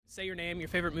Say your name, your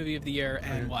favorite movie of the year,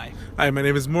 and why. Hi, my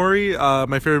name is Maury.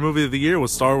 My favorite movie of the year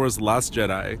was Star Wars: The Last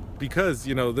Jedi because,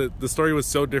 the story was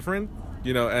so different,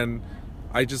 and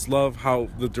I just love how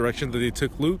the direction that they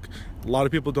took Luke. A lot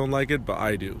of people don't like it, but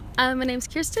I do. My name's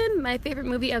Kirsten. My favorite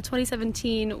movie of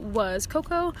 2017 was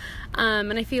Coco.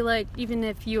 And I feel like even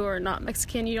if you're not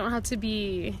Mexican, you don't have to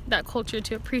be that culture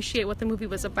to appreciate what the movie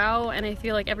was about. And I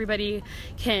feel like everybody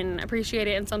can appreciate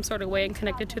it in some sort of way and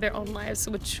connect it to their own lives,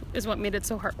 which is what made it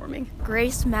so heartwarming.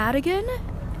 Grace Madigan.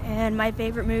 And my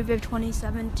favorite movie of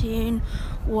 2017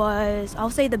 was, I'll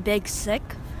say, The Big Sick.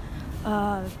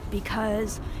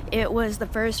 Because it was the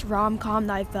first rom-com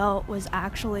that I felt was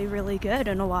actually really good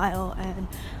in a while, and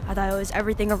I thought it was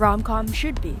everything a rom-com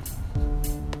should be.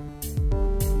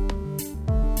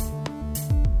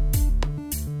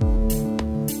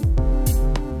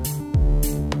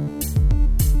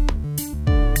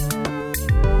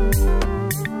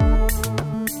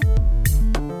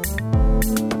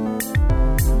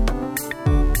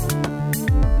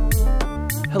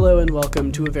 Hello and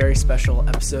welcome to a very special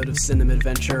episode of Cinema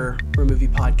Adventure. We're a movie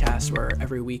podcast where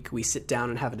every week we sit down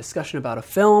and have a discussion about a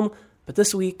film. But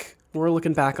this week, we're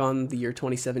looking back on the year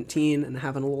 2017 and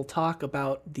having a little talk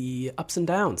about the ups and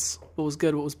downs. What was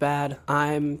good, what was bad.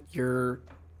 I'm your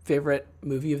favorite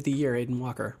movie of the year, Aiden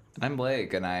Walker. I'm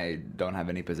Blake, and I don't have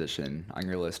any position on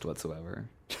your list whatsoever.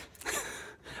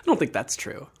 I don't think that's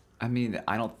true. I mean,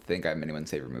 I don't think I'm anyone's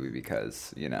favorite movie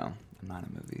because, I'm not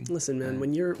a movie. Listen, man,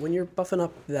 when you're buffing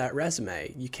up that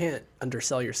resume, you can't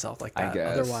undersell yourself like that. I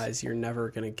guess. Otherwise, you're never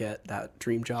going to get that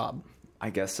dream job.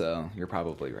 I guess so. You're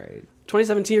probably right.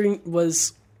 2017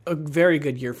 was a very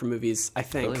good year for movies, I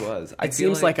think. It really was. It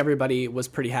seems like everybody was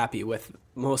pretty happy with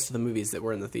most of the movies that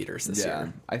were in the theaters this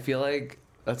year. I feel like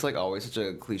that's always such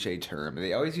a cliche term.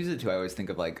 They always use it too. I always think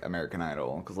of American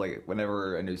Idol because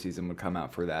whenever a new season would come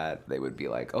out for that, they would be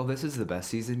like, "Oh, this is the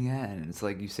best season yet," and it's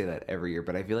like you say that every year.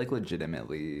 But I feel like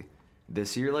legitimately,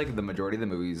 this year, the majority of the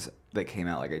movies that came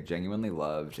out, I genuinely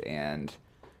loved, and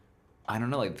I don't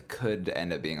know, could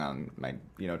end up being on my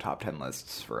top 10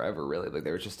 lists forever. Really,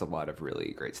 there was just a lot of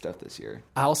really great stuff this year.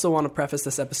 I also want to preface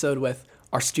this episode with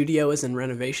our studio is in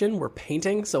renovation. We're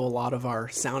painting, so a lot of our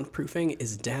soundproofing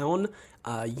is down.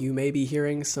 You may be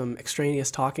hearing some extraneous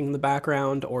talking in the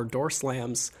background or door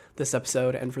slams this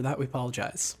episode, and for that we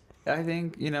apologize. I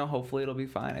think, hopefully it'll be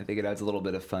fine. I think it adds a little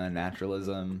bit of fun,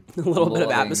 naturalism. a little bit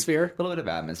of atmosphere. A little bit of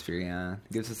atmosphere, yeah.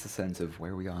 It gives us a sense of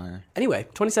where we are. Anyway,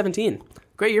 2017.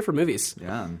 Great year for movies.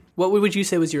 Yeah. What would you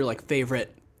say was your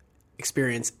favorite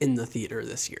experience in the theater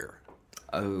this year?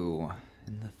 Oh,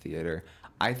 in the theater.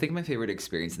 I think my favorite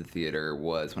experience in the theater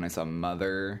was when I saw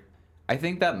Mother. I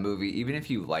think that movie, even if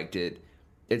you liked it,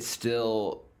 it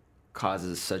still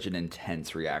causes such an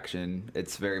intense reaction.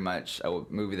 It's very much a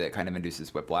movie that kind of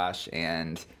induces whiplash,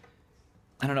 and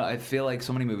I don't know, I feel like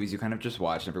so many movies you kind of just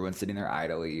watch and everyone's sitting there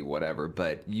idly, whatever,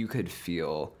 but you could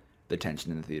feel the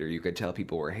tension in the theater. You could tell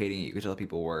people were hating it. You could tell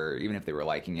people were, even if they were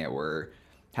liking it, were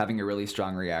having a really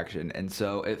strong reaction. And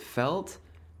so it felt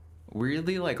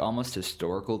weirdly almost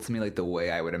historical to me, the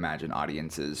way I would imagine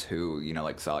audiences who,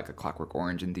 saw A Clockwork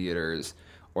Orange in theaters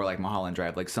or Mulholland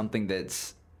Drive, something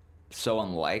that's so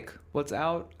unlike what's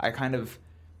out. I kind of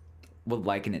would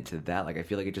liken it to that. I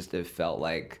feel like it felt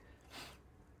like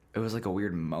it was a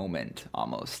weird moment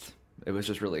almost. It was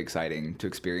just really exciting to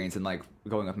experience, and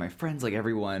going with my friends,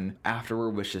 everyone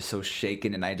afterward was just so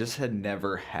shaken, and I just had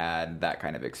never had that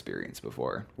kind of experience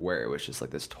before, where it was just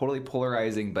this totally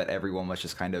polarizing, but everyone was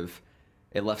just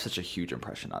it left such a huge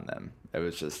impression on them. It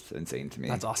was just insane to me.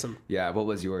 That's awesome. Yeah, what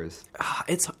was yours?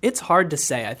 It's hard to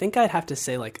say. I think I'd have to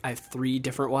say I have three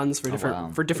different ones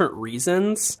for different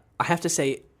reasons. I have to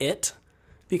say It,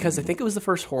 because I think it was the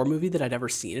first horror movie that I'd ever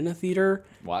seen in a theater.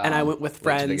 Wow. And I went with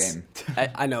friends. Late to the game.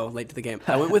 I know, late to the game.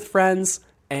 I went with friends,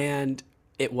 and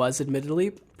it was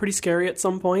admittedly pretty scary at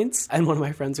some points. And one of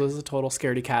my friends was a total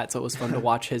scaredy cat, so it was fun to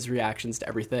watch his reactions to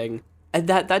everything. And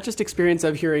that just experience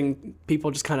of hearing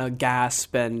people just kind of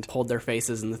gasp and hold their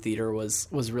faces in the theater was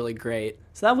really great.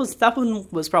 So that one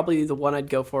was probably the one I'd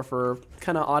go for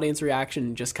kind of audience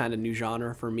reaction, just kind of new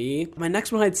genre for me. My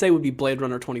next one I'd say would be Blade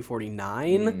Runner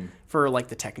 2049 for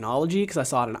the technology, because I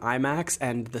saw it in IMAX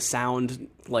and the sound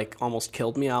almost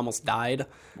killed me. I almost died.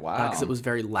 Wow. Because it was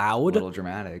very loud. A little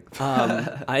dramatic.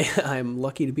 I'm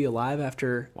lucky to be alive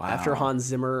after Hans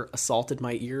Zimmer assaulted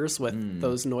my ears with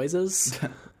those noises.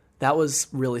 That was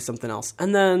really something else.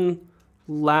 And then,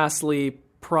 lastly,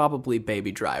 probably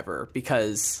Baby Driver,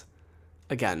 because,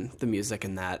 again, the music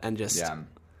in that, and just,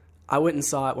 I went and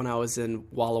saw it when I was in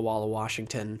Walla Walla,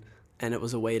 Washington, and it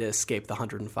was a way to escape the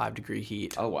 105-degree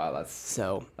heat. Oh, wow, that's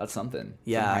something.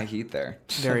 Yeah. Some high heat there.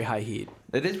 Very high heat.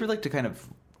 It is weird, to kind of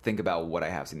think about what I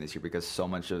have seen this year, because so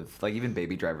much of, like, even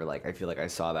Baby Driver, like, I feel like I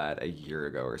saw that a year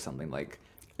ago or something. Like,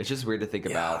 it's just weird to think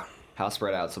about how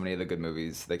spread out so many of the good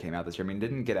movies that came out this year. I mean,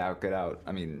 didn't Get Out,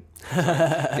 I mean,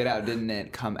 Get Out, didn't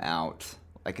it come out,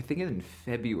 like, I think in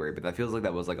February, but that feels like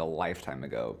that was like a lifetime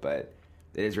ago. But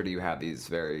it is really, you have these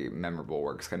very memorable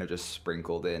works kind of just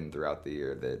sprinkled in throughout the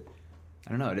year that, I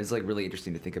don't know, it is like really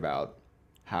interesting to think about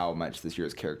how much this year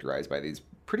is characterized by these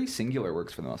pretty singular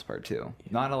works for the most part too.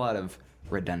 Not a lot of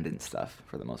redundant stuff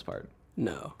for the most part.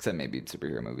 No. Except maybe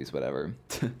superhero movies, whatever.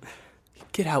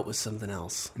 Get Out was something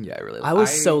else. Yeah, I really. I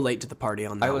was so late to the party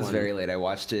on that one. I was very late. I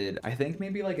watched it, I think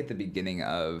maybe like at the beginning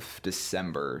of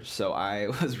December. So I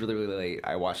was really, really late.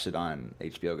 I watched it on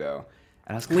HBO Go.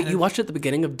 And I was Wait, you watched it at the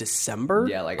beginning of December?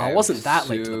 Yeah, like I wasn't that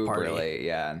late to the party. Super late,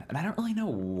 yeah. And I don't really know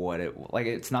what it, like,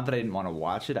 it's not that I didn't want to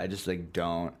watch it. I just like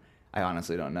I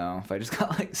honestly don't know if I just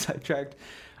got like sidetracked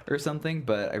or something,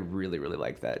 but I really, really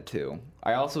liked that too.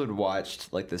 I also had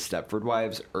watched like the Stepford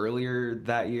Wives earlier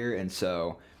that year, and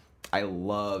so I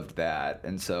loved that.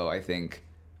 And so I think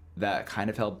that kind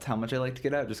of helped how much I liked to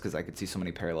Get Out, just because I could see so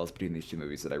many parallels between these two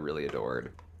movies that I really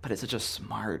adored. But it's such a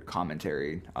smart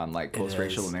commentary on like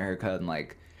post-racial America and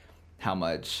like how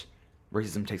much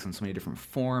racism takes on so many different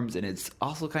forms, and it's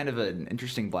also kind of an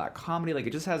interesting black comedy. Like,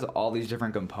 it just has all these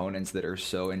different components that are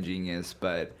so ingenious,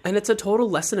 and it's a total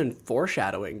lesson in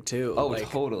foreshadowing too. Oh, like,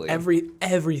 totally.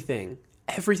 Everything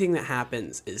that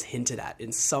happens is hinted at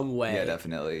in some way. Yeah,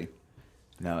 definitely.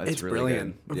 No, it's really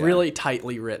brilliant. Good. Yeah. Really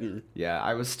tightly written. Yeah,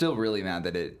 I was still really mad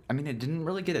that it didn't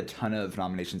really get a ton of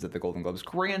nominations at the Golden Globes.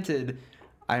 Granted,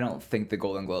 I don't think the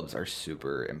Golden Globes are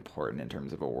super important in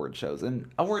terms of award shows. And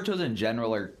award shows in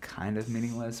general are kind of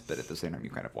meaningless, but at the same time, you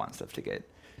kind of want stuff to get,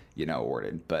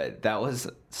 awarded. But that was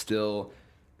still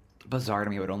bizarre to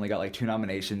me. It only got like 2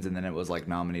 nominations, and then it was like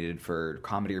nominated for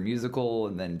comedy or musical,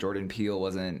 and then Jordan Peele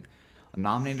wasn't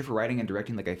nominated for writing and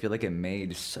directing. Like, I feel like it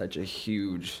made such a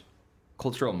huge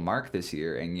cultural mark this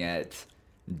year, and yet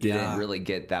didn't really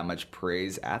get that much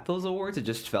praise at those awards. It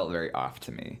just felt very off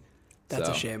to me. That's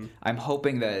a shame. I'm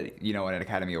hoping that, when an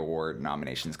Academy Award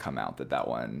nominations come out, that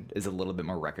one is a little bit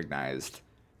more recognized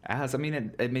as,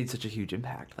 it made such a huge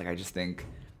impact. Like, I just think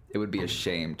it would be a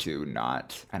shame to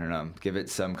not, I don't know, give it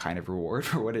some kind of reward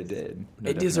for what it did.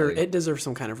 It deserves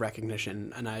some kind of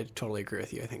recognition, and I totally agree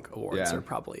with you. I think awards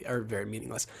are very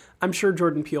meaningless. I'm sure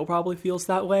Jordan Peele probably feels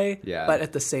that way, but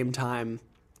at the same time,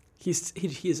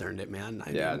 he's earned it, man.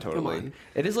 I mean, totally. Come on.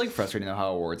 It is like frustrating though how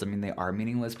awards, they are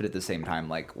meaningless, but at the same time,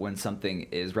 like, when something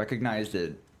is recognized,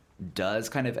 it does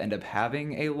kind of end up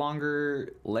having a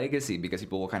longer legacy, because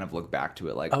people will kind of look back to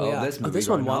it like, this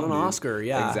one won an Oscar.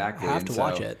 Yeah, exactly. I have to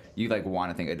watch it. You like want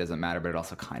to think it doesn't matter, but it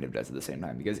also kind of does at the same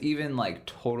time, because even like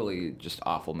totally just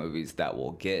awful movies that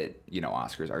will get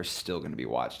Oscars are still going to be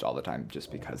watched all the time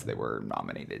just because they were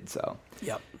nominated. So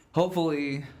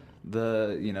hopefully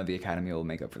the Academy will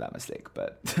make up for that mistake,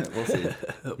 but we'll see.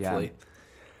 Hopefully.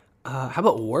 How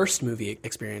about worst movie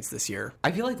experience this year?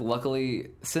 I feel like, luckily,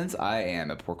 since I am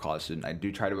a poor college student, I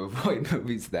do try to avoid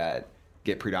movies that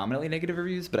get predominantly negative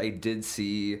reviews, but I did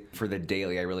see, for the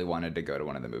Daily, I really wanted to go to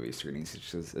one of the movie screenings.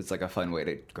 It's like a fun way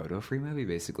to go to a free movie,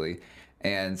 basically.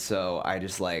 And so I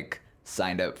just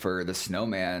signed up for The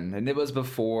Snowman, and it was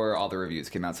before all the reviews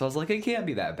came out, so I was like, it can't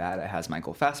be that bad. It has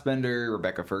Michael Fassbender,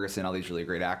 Rebecca Ferguson, all these really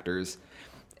great actors,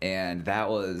 and that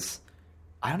was,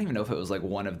 I don't even know if it was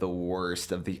one of the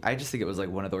worst I just think it was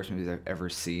one of the worst movies I've ever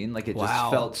seen. Like, it just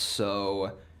felt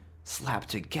so slapped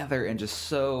together and just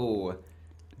so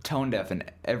tone deaf in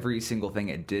every single thing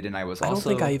it did. And I don't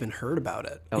think I even heard about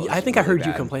it. I think I heard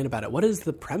you complain about it. What is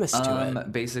the premise to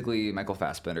it? Basically, Michael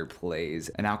Fassbender plays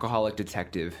an alcoholic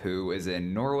detective who is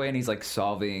in Norway, and he's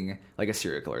solving a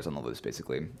serial killer's on the loose,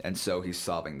 basically. And so he's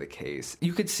solving the case.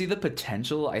 You could see the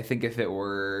potential, I think, if it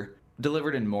were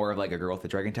delivered in more of a Girl with the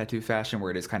Dragon Tattoo fashion,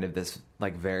 where it is kind of this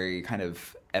very kind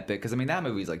of epic, because that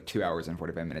movie is 2 hours and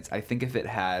 45 minutes. I think if it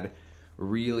had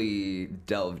really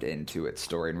delved into its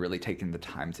story and really taken the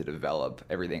time to develop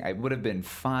everything, I would have been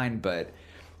fine. But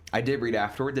I did read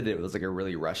afterward that it was a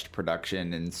really rushed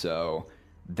production, and so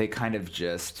they kind of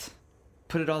just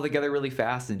put it all together really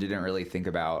fast and didn't really think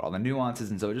about all the nuances,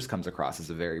 and so it just comes across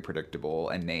as a very predictable,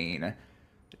 inane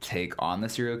take on the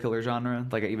serial killer genre.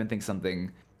 I even think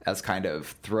something as kind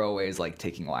of throwaways like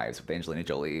Taking Lives with Angelina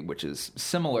Jolie, which is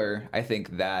similar, I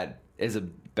think that is a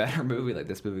better movie.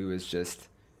 This movie was just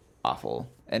awful.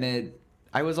 And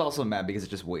I was also mad because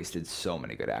it just wasted so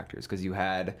many good actors, because you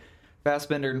had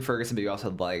Fassbender and Ferguson, but you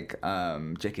also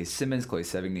had J.K. Simmons, Chloe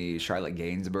Sevigny, Charlotte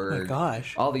Gainsbourg. Oh my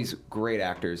gosh. All these great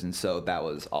actors, and so that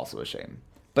was also a shame.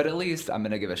 But at least I'm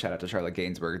going to give a shout out to Charlotte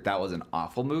Gainsbourg. That was an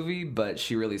awful movie, but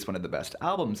she released one of the best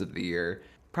albums of the year.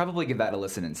 probably give that a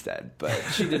listen instead. But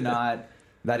she did not.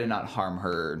 That did not harm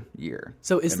her year.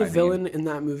 So is in the my villain opinion. in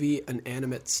that movie an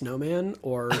animate snowman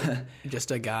or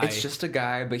just a guy? It's just a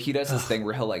guy, but he does this thing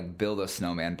where he'll like build a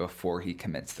snowman before he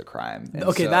commits the crime. And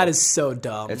Okay, so that is so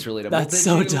dumb. it's really dumb. That's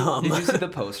Well, so dumb. Did you see the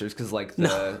posters? Because like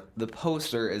the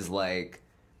poster is like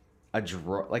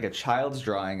like a child's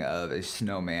drawing of a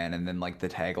snowman, and then like the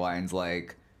tagline's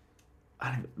like,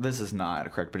 this is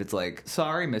not correct, but it's like,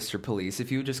 sorry, Mr. Police,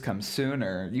 if you would just come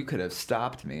sooner, you could have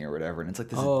stopped me or whatever. And it's like,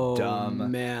 this Oh, is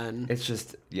dumb. man. It's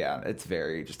just, yeah, it's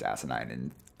very just asinine,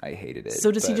 and I hated it.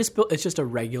 So does he but just build? It's just a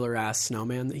regular ass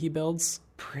snowman that he builds.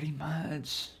 pretty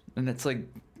much, and it's like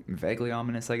vaguely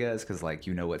ominous, I guess, because like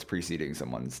you know what's preceding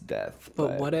someone's death.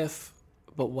 But what if?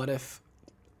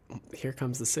 Here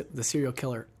comes the serial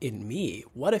killer in me.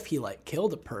 What if he like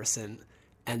killed a person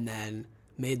and then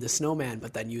made the snowman,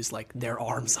 but then used like their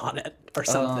arms on it or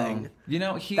something? You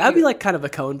know, That'd be like kind of a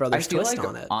Coen I Brothers feel twist like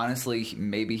on it. honestly,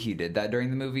 maybe he did that during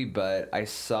the movie, but I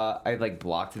like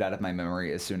blocked it out of my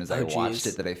memory as soon as I Oh, watched geez.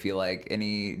 it. That I feel like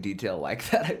any detail like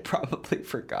that I probably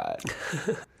forgot.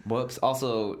 Whoops.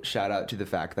 Also, shout out to the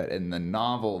fact that in the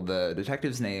novel, the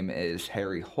detective's name is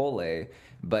Harry Hole,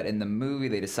 but in the movie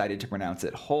they decided to pronounce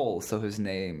it Hole, so his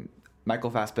name,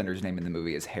 Michael Fassbender's name in the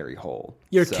movie is Harry Hole.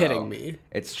 You're So, kidding me.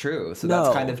 It's true. So No.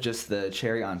 that's kind of just the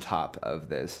cherry on top of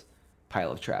this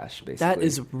pile of trash, basically. That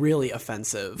is really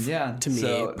offensive. Yeah, to me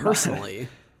so- personally.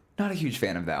 Not a huge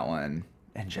fan of that one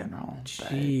in general. But,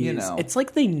 Jeez. you know, It's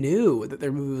like they knew that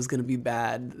their movie was going to be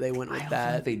bad. They went I with don't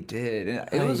that. think they did. And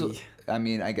it was. Aye. I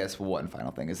mean, I guess one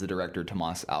final thing is the director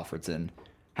Tomas Alfredson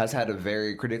has had a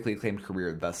very critically acclaimed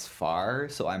career thus far.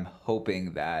 So I'm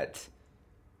hoping that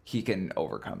he can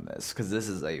overcome this, because this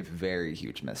is a very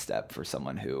huge misstep for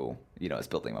someone who is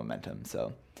building momentum.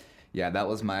 So yeah, that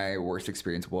was my worst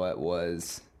experience. What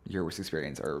was your worst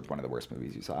experience, or one of the worst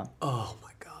movies you saw? Oh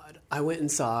my god. I went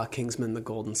and saw Kingsman: The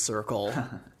Golden Circle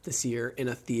this year in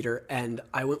a theater, and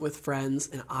I went with friends,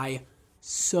 and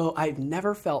I've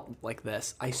never felt like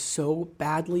this. I so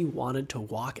badly wanted to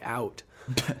walk out,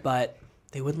 but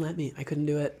they wouldn't let me. I couldn't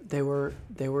do it. They were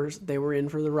in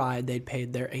for the ride. They'd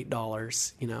paid their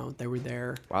 $8. They were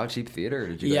there. Wow, cheap theater.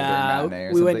 Did you go during Yeah, matinee or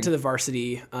we something? went to the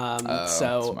varsity,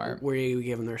 so smart. we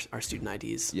gave them our student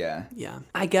IDs. Yeah. Yeah.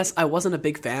 I guess I wasn't a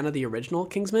big fan of the original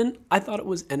Kingsman. I thought it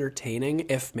was entertaining,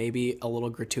 if maybe a little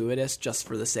gratuitous, just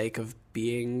for the sake of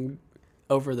being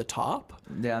over the top.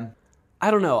 Yeah. I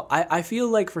don't know. I feel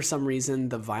like for some reason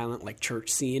the violent like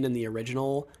church scene in the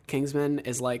original Kingsman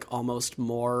is like almost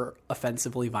more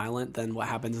offensively violent than what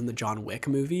happens in the John Wick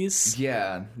movies.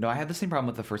 Yeah, no, I had the same problem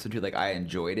with the first one too. Like, I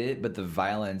enjoyed it, but the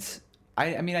violence.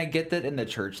 I mean, I get that in the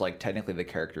church, like, technically the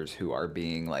characters who are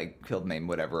being like killed, maimed,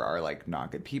 whatever, are like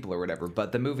not good people or whatever.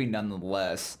 But the movie,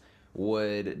 nonetheless,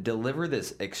 would deliver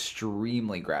this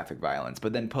extremely graphic violence,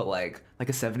 but then put like a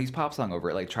 70s pop song over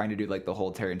it, like trying to do like the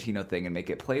whole Tarantino thing and make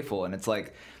it playful. And it's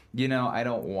like, I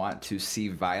don't want to see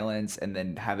violence and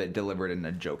then have it delivered in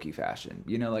a jokey fashion.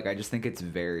 Like, I just think it's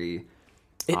very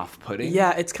off-putting.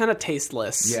 Yeah, it's kind of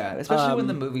tasteless. Yeah, especially when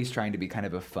the movie's trying to be kind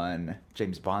of a fun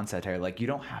James Bond satire. Like, you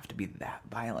don't have to be that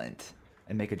violent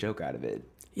and make a joke out of it.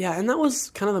 Yeah, and that was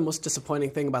kind of the most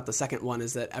disappointing thing about the second one,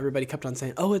 is that everybody kept on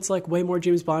saying, oh, it's like way more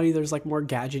James Bondy, there's like more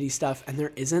gadgety stuff, and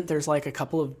there isn't. There's like a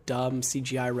couple of dumb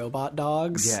CGI robot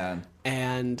dogs. Yeah.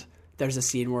 And there's a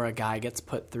scene where a guy gets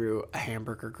put through a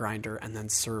hamburger grinder and then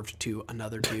served to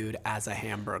another dude as a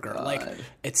hamburger. Like,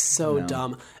 it's so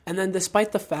dumb. And then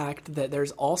despite the fact that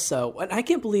there's also, and I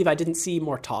can't believe I didn't see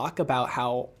more talk about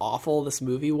how awful this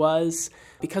movie was,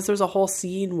 because there's a whole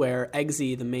scene where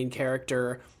Eggsy, the main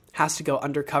character, has to go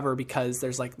undercover because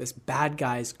there's like this bad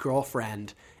guy's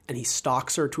girlfriend, and he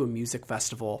stalks her to a music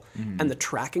festival. And the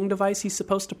tracking device he's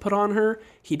supposed to put on her,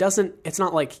 it's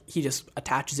not like he just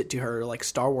attaches it to her like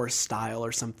Star Wars style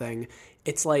or something.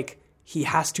 It's like he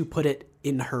has to put it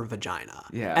in her vagina.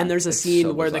 Yeah, And there's a it's scene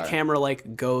so where the bizarre. camera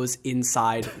like goes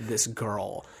inside this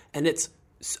girl, and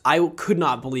I could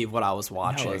not believe what I was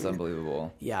watching. That was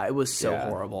unbelievable. Yeah, it was so Yeah.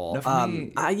 horrible. No, for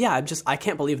me- I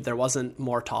can't believe there wasn't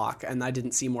more talk, and I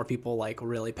didn't see more people like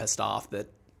really pissed off that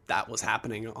was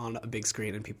happening on a big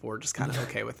screen, and people were just kind of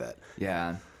okay with it.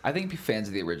 Yeah. I think fans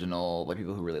of the original, like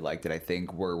people who really liked it, I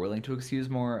think were willing to excuse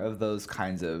more of those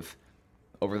kinds of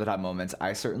over-the-top moments.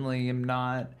 I certainly am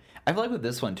not. I feel like with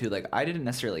this one, too, like, I didn't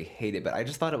necessarily hate it, but I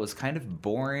just thought it was kind of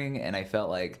boring, and I felt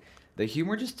like the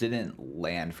humor just didn't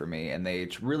land for me, and they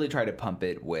really tried to pump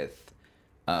it with,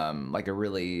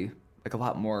 like a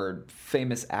lot more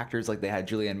famous actors. Like, they had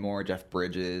Julianne Moore, Jeff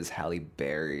Bridges, Halle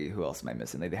Berry. Who else am I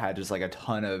missing? They had just like a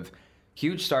ton of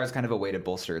huge stars, kind of a way to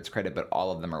bolster its credit, but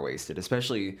all of them are wasted.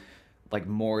 Especially like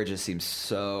Moore just seems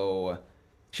so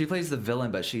she plays the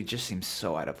villain, but she just seems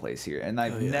so out of place here. And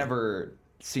I've never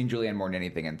seen Julianne Moore in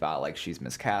anything and thought like she's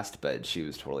miscast, but she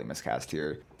was totally miscast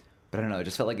here. But I don't know, it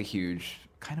just felt like a huge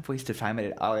kind of waste of time.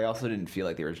 I also didn't feel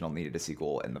like the original needed a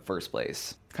sequel in the first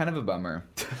place. Kind of a bummer.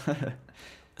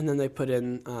 And then they put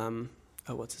in,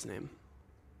 what's his name?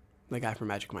 The guy from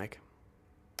Magic Mike.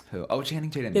 Who? Oh,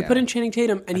 Channing Tatum. They put in Channing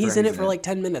Tatum, and he's in it for like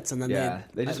 10 minutes, and then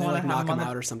they just want like to knock him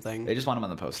out or something. They just want him on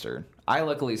the poster. I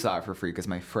luckily saw it for free because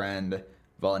my friend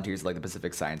volunteers at, like, the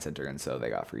Pacific Science Center, and so they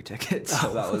got free tickets.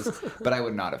 So that was, but I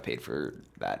would not have paid for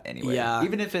that anyway. Yeah.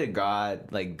 Even if it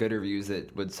got like good reviews,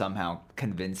 that would somehow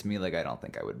convince me. Like, I don't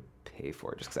think I would pay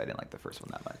for it just because I didn't like the first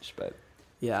one that much. But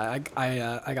yeah,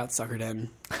 I got suckered in.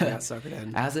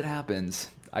 As it happens,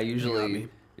 I usually.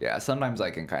 Yeah, sometimes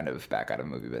I can kind of back out of a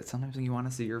movie, but sometimes when you want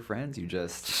to see your friends, you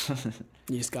just...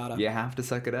 you just gotta. You have to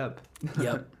suck it up.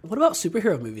 Yep. What about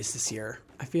superhero movies this year?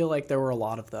 I feel like there were a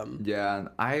lot of them. Yeah,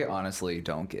 I honestly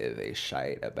don't give a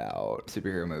shite about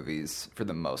superhero movies for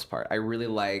the most part. I really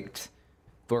liked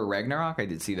Thor Ragnarok. I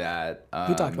did see that.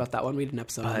 We talked about that one. We did an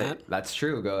episode on that. That's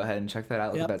true. Go ahead and check that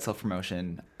out. Look at that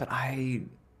self-promotion. But I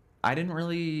didn't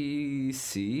really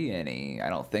see any. I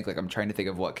don't think. Like, I'm trying to think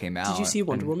of what came out. Did you see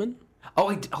Wonder Woman?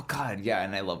 Oh God, yeah,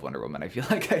 and I love Wonder Woman. I feel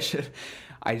like I should.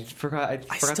 I forgot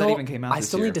that even came out. I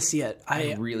still need to see it.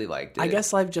 I really liked it. I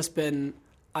guess I've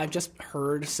just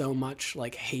heard so much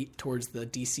like hate towards the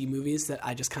DC movies that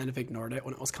I just kind of ignored it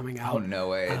when it was coming out. Oh no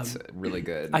way, it's really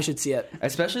good. I should see it.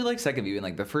 Especially like second viewing.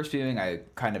 Like the first viewing, I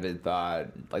kind of had thought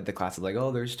like the classic, like,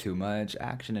 oh, there's too much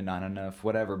action and not enough,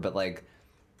 whatever. But like,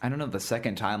 I don't know, the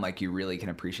second time, like, you really can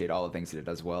appreciate all the things that it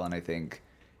does well, and I think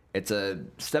it's a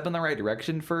step in the right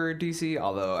direction for DC,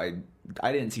 although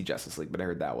I didn't see Justice League, but I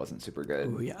heard that wasn't super good.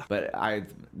 Ooh, yeah. But I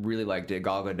really liked it.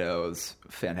 Gal Gadot's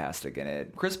fantastic in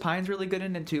it. Chris Pine's really good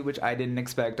in it too, which I didn't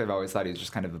expect. I've always thought he was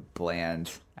just kind of a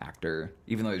bland actor,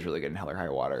 even though he's really good in Hell or High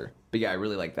Water. But yeah, I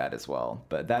really like that as well.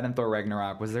 But that and Thor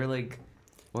Ragnarok, was there like...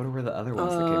 What were the other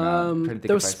ones that came out? I'm trying to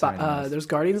think there's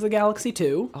Guardians of the Galaxy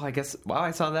 2. Oh, I guess... Wow,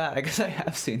 I saw that. I guess I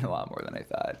have seen a lot more than I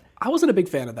thought. I wasn't a big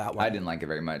fan of that one. I didn't like it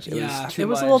very much. It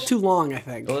was a little too long, I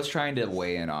think. It was trying to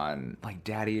weigh in on like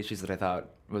daddy issues that I thought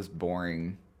was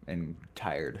boring and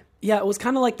tired. Yeah, it was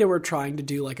kind of like they were trying to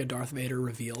do like a Darth Vader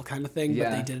reveal kind of thing,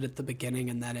 but they did it at the beginning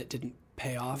and then it didn't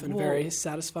pay off in a very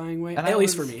satisfying way, at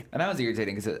least for me. And I was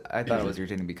irritating because I thought it was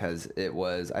irritating because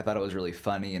I thought it was really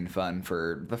funny and fun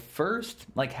for the first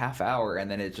like half hour,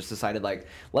 and then it just decided like,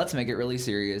 let's make it really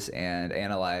serious and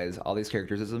analyze all these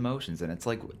characters' emotions, and it's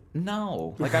like,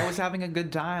 no, like I was having a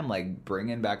good time, like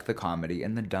bringing back the comedy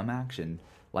and the dumb action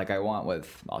like I want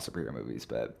with all superhero movies,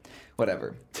 but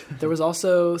whatever. There was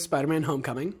also Spider-Man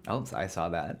Homecoming. Oh, I saw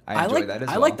that. I enjoyed that as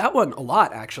well. I like that one a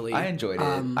lot, actually. I enjoyed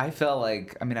it. I felt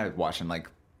like, I mean, I was watching like,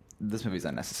 this movie's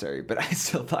unnecessary, but I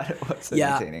still thought it was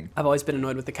entertaining. I've always been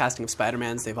annoyed with the casting of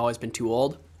Spider-Mans. They've always been too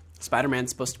old.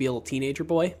 Spider-Man's supposed to be a little teenager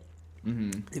boy.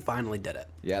 Mm-hmm. They finally did it.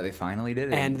 Yeah, they finally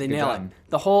did it. And they nailed it.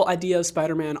 The whole idea of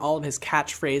Spider-Man, all of his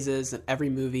catchphrases in every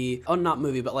movie, not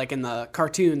movie, but like in the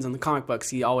cartoons and the comic books,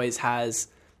 he always has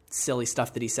silly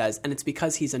stuff that he says, and it's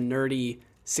because he's a nerdy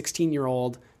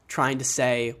 16-year-old trying to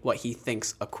say what he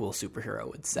thinks a cool superhero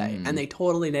would say, and they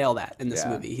totally nail that in this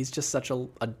movie. He's just such a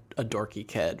dorky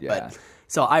kid, but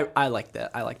so I liked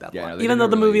that. I like that a lot. Even though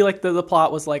the movie, like the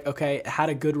plot was like, okay, it had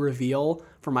a good reveal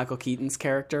for Michael Keaton's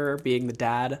character being the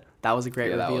dad. That was a great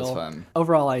reveal. That was fun.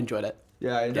 Overall, I enjoyed it.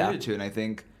 Yeah, I enjoyed it too, and I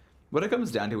think what it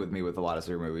comes down to with me with a lot of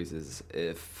superhero movies is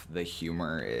if the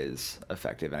humor is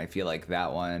effective, and I feel like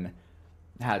that one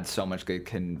had so much good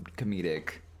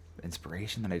comedic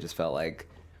inspiration that I just felt like,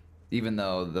 even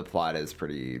though the plot is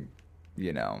pretty,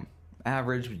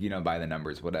 average, by the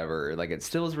numbers, whatever, like it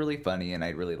still is really funny, and I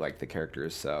really liked the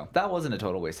characters, so that wasn't a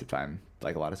total waste of time,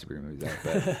 like a lot of superhero movies are.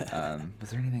 But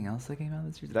was there anything else that came out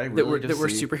this year? Did I really that were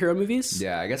superhero movies?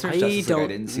 Yeah, I guess there's Justice League. I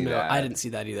didn't see that. I didn't see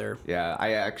that either. Yeah,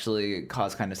 I actually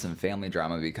caused kind of some family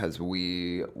drama because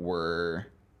we were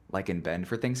like in Bend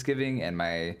for Thanksgiving, and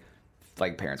my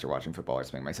parents were watching football or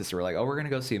something. My sister were like, oh, we're going to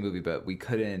go see a movie, but we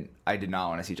couldn't. I did not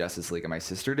want to see Justice League, and my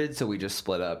sister did, so we just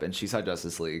split up, and she saw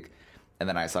Justice League, and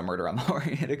then I saw Murder on the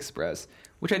Orient Express,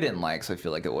 which I didn't like, so I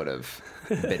feel like it would have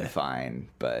been fine,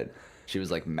 but she was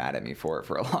like mad at me for it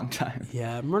for a long time.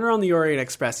 Yeah, Murder on the Orient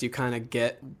Express, you kind of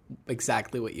get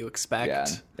exactly what you expect. Yeah,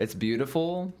 it's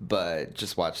beautiful, but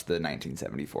just watch the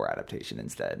 1974 adaptation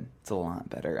instead. It's a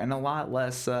lot better, and a lot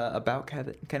less about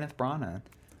Kenneth Branagh.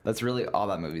 That's really all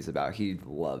that movie's about. He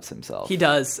loves himself. He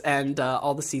does, and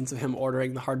all the scenes of him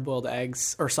ordering the hard-boiled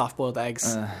eggs or soft-boiled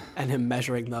eggs and him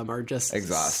measuring them are just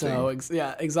Exhausting.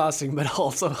 Exhausting, but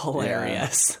also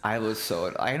hilarious. I was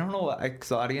so, I don't know what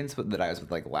ex audience, but that I was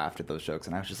like laughed at those jokes,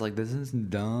 and I was just like, this is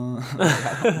dumb.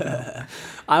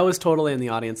 I was totally in the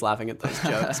audience laughing at those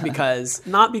jokes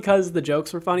not because the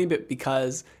jokes were funny, but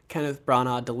because Kenneth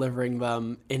Branagh delivering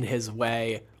them in his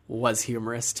way was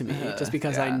humorous to me, just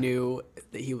because I knew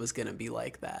that he was going to be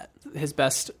like that. His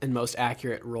best and most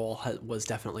accurate role was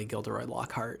definitely Gilderoy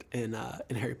Lockhart in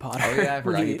Harry Potter. Oh yeah, I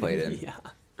forgot he played him. Yeah.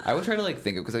 I would try to like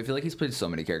think of, because I feel like he's played so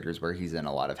many characters where he's in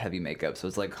a lot of heavy makeup, so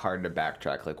it's like hard to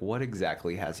backtrack. Like, what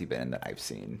exactly has he been in that I've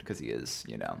seen? Because he is,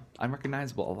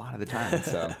 unrecognizable a lot of the time.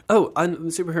 So. Oh, the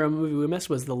superhero movie we missed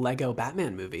was the Lego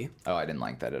Batman movie. Oh, I didn't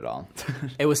like that at all.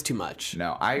 It was too much.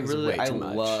 No, I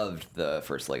loved the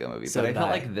first Lego movie, So but I did felt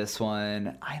I. like this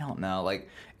one, I don't know, like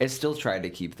it still tried to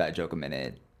keep that joke a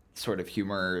minute sort of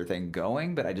humor thing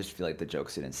going, but I just feel like the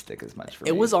jokes didn't stick as much for me.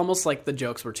 It was almost like the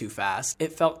jokes were too fast.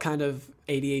 It felt kind of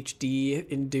ADHD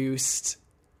induced.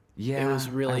 Yeah, It was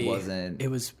really. I wasn't. It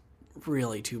was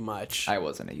really too much. I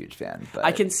wasn't a huge fan, but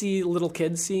I can see little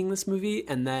kids seeing this movie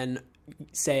and then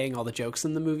saying all the jokes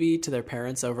in the movie to their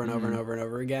parents over and over and over and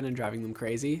over again and driving them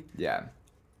crazy, yeah.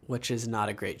 which is not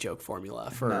a great joke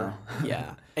formula for. No.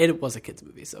 Yeah, it was a kids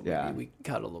movie, so Yeah. we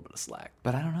cut a little bit of slack.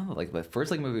 But I don't know, like the first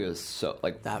like movie was so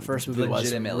like That first movie was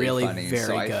legitimately really funny. very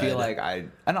so I feel good. like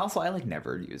and also I like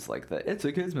never use like it's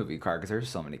a kids movie card because there's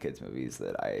so many kids movies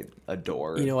that I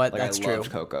adore. You know what? Like, That's I true.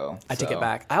 loved Coco. I take so it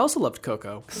back. I also loved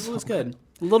Coco. It was good.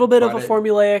 A little bit of a Brought it-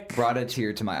 formulaic. Brought a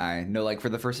tear to my eye. No, like for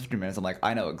the first 15 minutes, I'm like,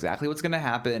 I know exactly what's gonna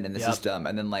happen, and this is Yep. dumb.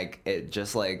 And then like it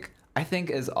just like I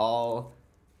think as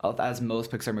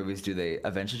most Pixar movies do, they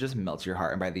eventually just melt your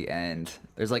heart. And by the end,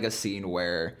 there's like a scene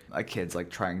where a kid's like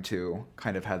trying to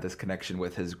kind of have this connection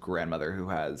with his grandmother who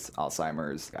has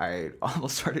Alzheimer's. I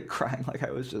almost started crying. Like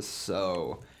I was just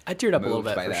so I teared up a little moved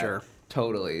bit by for that. sure.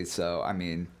 Totally. So I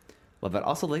mean, love that.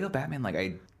 Also, Lego Batman. Like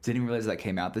I didn't realize that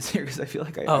came out this year because I feel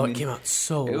like Oh, I mean, it came out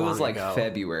so long it was like ago.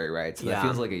 February, right? So Yeah. that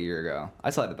feels like a year ago. I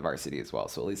saw it at the Varsity as well,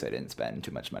 so at least I didn't spend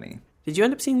too much money. Did you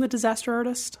end up seeing The Disaster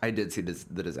Artist? I did see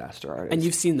the Disaster Artist. And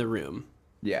you've seen The Room.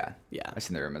 Yeah. Yeah. I've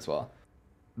seen The Room as well.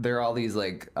 There are all these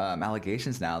like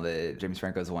allegations now that James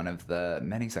Franco is one of the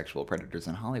many sexual predators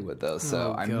in Hollywood, though.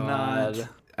 So Oh, I'm God. not.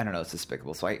 I don't know. It's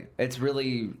despicable. So it's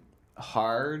really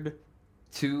hard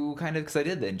to kind of because I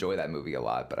did enjoy that movie a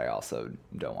lot, but I also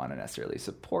don't want to necessarily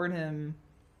support him.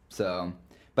 So,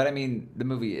 but I mean, the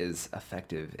movie is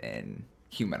effective in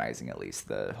humanizing at least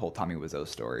the whole Tommy Wiseau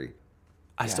story.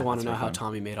 I still want to that's know how very fun.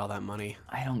 Tommy made all that money.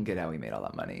 I don't get how he made all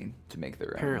that money to make The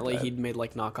Room. Apparently, but- he'd made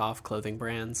like knockoff clothing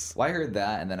brands. Well, I heard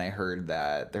that, and then I heard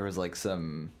that there was like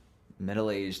some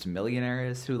middle-aged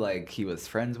millionaires who like he was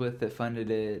friends with that funded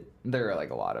it. There are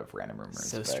like a lot of random rumors.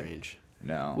 So but strange.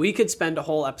 No. We could spend a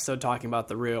whole episode talking about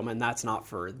The Room, and that's not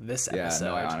for this yeah, episode.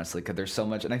 no, I honestly could. There's so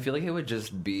much, and I feel like it would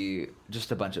just be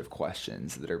just a bunch of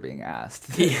questions that are being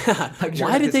asked. Yeah. Like,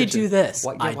 Why during did they decision- do this?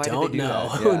 Why- yeah, I why did they don't do know.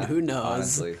 that? Yeah, Who knows?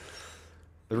 Honestly.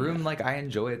 The Room, like I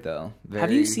enjoy it though. Have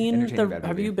Very you seen entertaining the? bad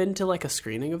Have movie. you been to like a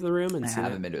screening of The Room and I seen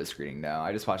haven't it? been to a screening. No,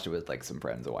 I just watched it with like some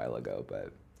friends a while ago,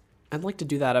 but I'd like to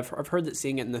do that. I've heard that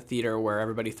seeing it in the theater where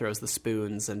everybody throws the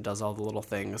spoons and does all the little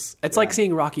things. It's like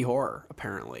seeing Rocky Horror,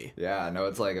 apparently. yeah, no,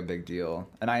 it's like a big deal.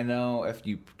 And I know if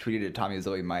you tweeted at Tommy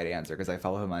Zoe might answer because I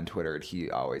follow him on Twitter. And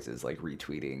he always is like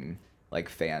retweeting like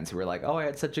fans who are like, "Oh, I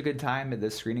had such a good time at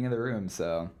this screening of The Room."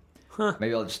 So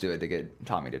maybe I'll just do it to get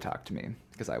Tommy to talk to me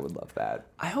because I would love that.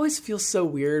 I always feel so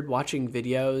weird watching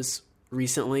videos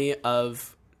recently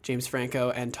of James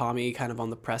Franco and Tommy kind of on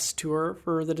the press tour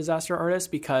for The Disaster Artist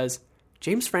because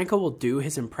James Franco will do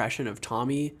his impression of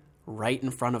Tommy right in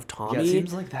front of Tommy. Yeah, it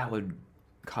seems like that would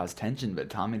cause tension, but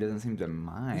Tommy doesn't seem to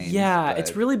mind. Yeah, but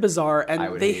it's really bizarre. I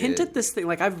And would they hate hint it. at this thing.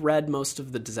 Like, I've read most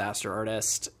of The Disaster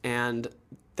Artist, and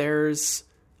there's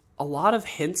a lot of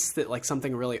hints that, like,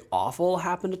 something really awful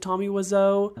happened to Tommy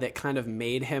Wiseau that kind of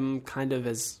made him kind of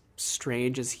as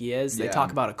strange as he is. They Yeah.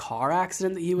 talk about a car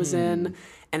accident that he was in,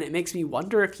 and it makes me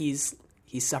wonder if he's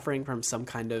suffering from some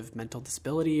kind of mental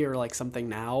disability or, like, something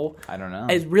now. I don't know.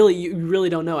 You really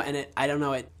don't know. And I don't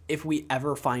know if we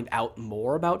ever find out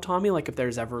more about Tommy, like if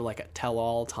there's ever like a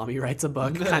tell-all Tommy writes a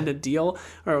book kind of deal,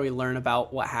 or we learn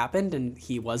about what happened and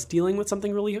he was dealing with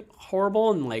something really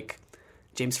horrible and like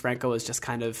James Franco is just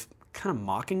kind of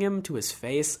mocking him to his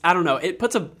face. I don't know. It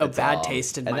puts a bad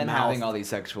taste in my mouth. And then having all these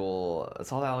sexual,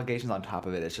 it's all the allegations on top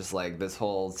of it. It's just like this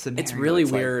whole scenario. It's really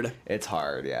like- weird. It's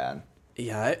hard, yeah.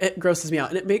 Yeah, it grosses me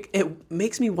out. And it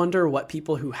makes me wonder what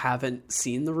people who haven't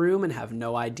seen The Room and have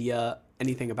no idea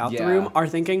anything about the Yeah. room are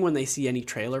thinking when they see any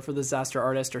trailer for The Disaster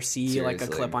Artist or see like a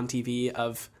Seriously. clip on TV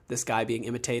of this guy being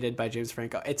imitated by James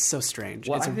Franco. It's so strange.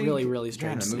 Well, it's I a think, really, really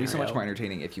strange the movie's so much scenario. more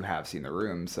entertaining if you have seen The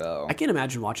Room. So I can't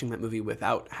imagine watching that movie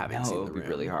without having no, seen it The would be Room.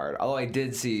 really hard. Although I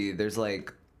did see there's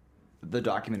like the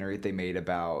documentary they made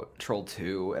about Troll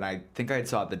 2, and I think I had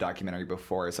saw the documentary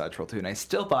before I saw Troll 2, and I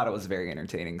still thought it was very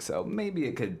entertaining. So maybe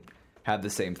it could have the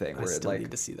same thing where it still like need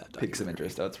to see that piques some documentary.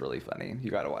 interest. Oh, it's really funny. You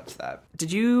got to watch that.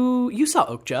 Did you saw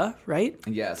Okja, right?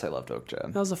 Yes, I loved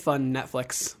Okja. That was a fun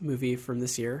Netflix movie from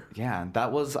this year. Yeah,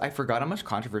 that was. I forgot how much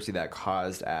controversy that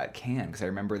caused at Cannes because I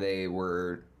remember they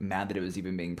were mad that it was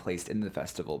even being placed in the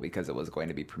festival because it was going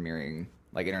to be premiering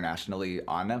like internationally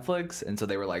on Netflix, and so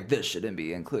they were like, "This shouldn't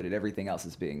be included. Everything else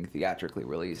is being theatrically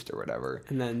released or whatever."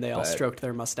 And then they all But- stroked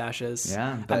their mustaches.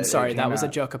 Yeah, but I'm it sorry, that came was a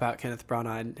out- joke about Kenneth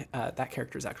Branagh. That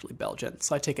character is actually Belgian,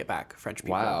 so I take it back, French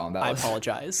people. Wow, that I was-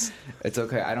 apologize. It's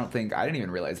okay. I didn't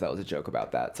even realize that was a joke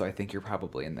about that. So I think you're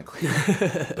probably in the clear.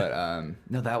 But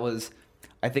no, that was.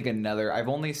 I think another. I've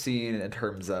only seen in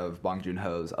terms of Bong Joon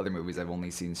Ho's other movies. I've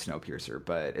only seen Snowpiercer,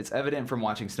 but it's evident from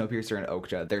watching Snowpiercer and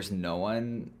Okja. There's no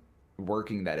one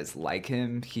working that is like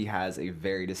him. He has a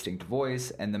very distinct voice,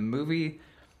 and the movie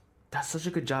does such a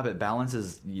good job. It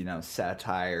balances,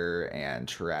 satire and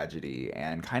tragedy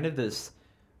and kind of this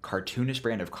cartoonish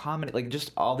brand of comedy, like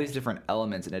just all these different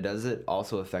elements, and it does it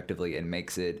also effectively and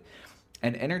makes it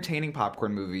an entertaining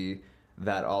popcorn movie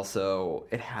that also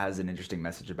it has an interesting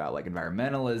message about like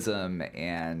environmentalism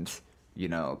and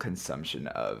consumption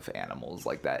of animals,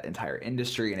 like that entire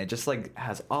industry, and it just like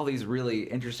has all these really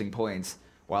interesting points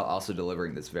while also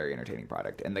delivering this very entertaining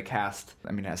product. And the cast,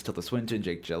 it has Tilda Swinton,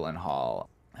 Jake Gyllenhaal,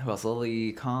 who else?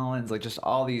 Lily Collins, like just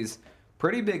all these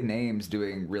pretty big names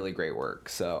doing really great work.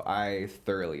 So I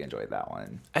thoroughly enjoyed that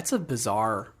one. It's a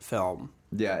bizarre film.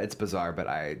 Yeah, it's bizarre, but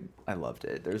I loved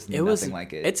it. There's It nothing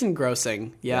like it. It's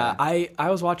engrossing. Yeah, Yeah. I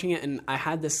was watching it and I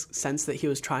had this sense that he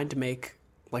was trying to make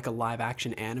like a live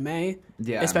action anime.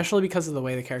 Yeah. Especially because of the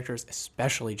way the characters,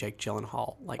 especially Jake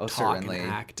Gyllenhaal, like talk certainly. and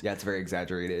act. Yeah, it's very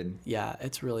exaggerated. Yeah,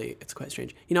 it's quite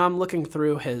strange. I'm looking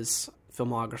through his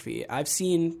filmography. I've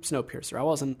seen Snowpiercer. I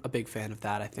wasn't a big fan of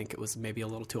that. I think it was maybe a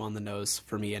little too on the nose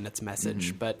for me and its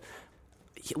message, but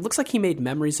it looks like he made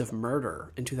Memories of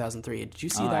Murder in 2003. Did you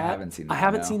see that? I haven't seen that, I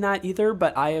haven't no. seen that either,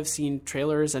 but I have seen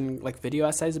trailers and like video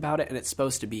essays about it, and it's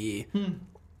supposed to be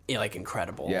like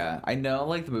incredible. Yeah, I know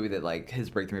like the movie that like his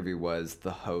breakthrough movie was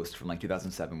The Host from like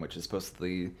 2007, which is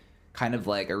supposedly kind of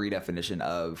like a redefinition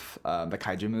of the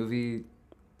kaiju movie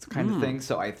kind of thing.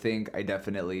 So I think I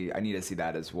need to see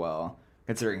that as well,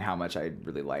 considering how much I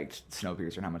really liked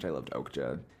Snowpiercer and how much I loved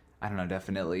Okja. I don't know,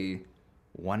 definitely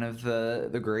one of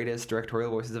the greatest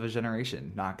directorial voices of his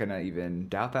generation. Not gonna even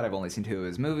doubt that. I've only seen 2 of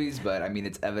his movies, but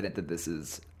it's evident that this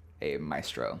is a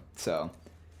maestro. So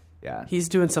yeah. He's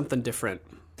doing something different.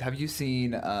 Have you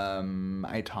seen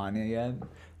I, Tonya yet?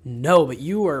 No, but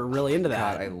you were really into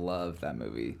that. God, I love that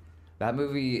movie. That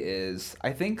movie is,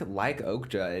 I think, like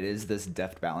Okja, it is this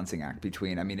deft balancing act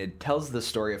between, it tells the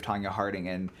story of Tonya Harding,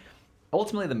 and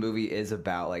ultimately the movie is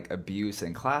about like abuse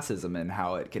and classism and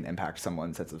how it can impact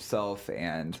someone's sense of self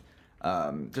and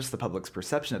just the public's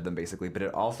perception of them, basically. But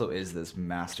it also is this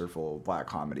masterful black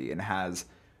comedy and has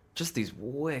just these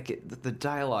the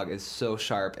dialogue is so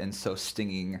sharp and so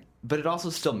stinging, but it also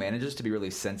still manages to be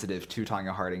really sensitive to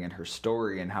Tonya Harding and her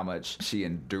story and how much she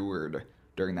endured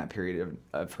during that period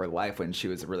of her life when she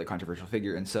was a really controversial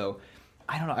figure. And so,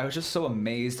 I don't know, I was just so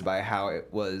amazed by how it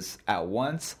was at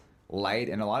once light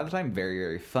and a lot of the time very,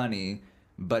 very funny,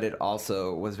 but it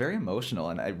also was very emotional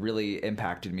and it really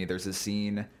impacted me. There's a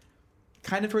scene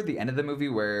kind of toward the end of the movie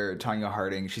where Tonya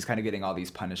Harding, she's kind of getting all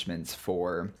these punishments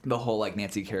for the whole like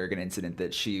Nancy Kerrigan incident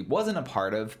that she wasn't a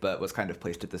part of, but was kind of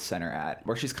placed at the center at,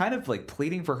 where she's kind of like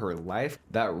pleading for her life.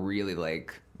 That really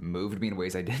like moved me in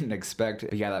ways I didn't expect.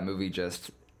 But yeah, that movie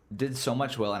just did so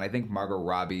much well, and I think Margot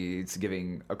Robbie's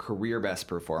giving a career best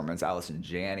performance. Allison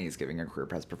Janney is giving a career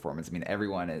best performance.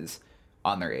 Everyone is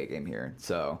on their A game here.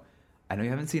 So I know you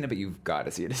haven't seen it, but you've got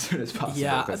to see it as soon as possible.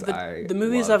 Yeah, 'cause the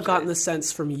movies loved I've gotten it. the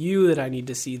sense from you that I need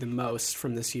to see the most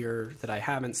from this year that I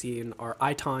haven't seen are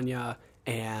I, Tonya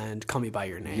and Call Me By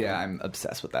Your Name. Yeah, I'm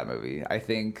obsessed with that movie. I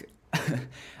think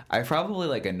I probably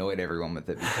like annoyed everyone with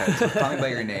it because Call Me By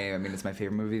Your Name, it's my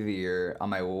favorite movie of the year. On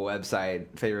my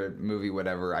website, favorite movie,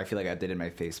 whatever, I feel like I updated my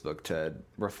Facebook to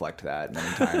reflect that many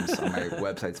times on my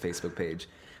website's Facebook page.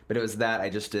 But it was that. I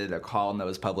just did a column that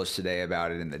was published today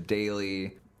about it in the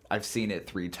Daily. I've seen it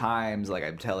 3 times. Like,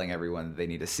 I'm telling everyone that they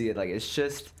need to see it. Like, it's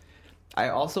just... I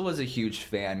also was a huge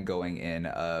fan going in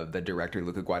of the director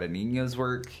Luca Guadagnino's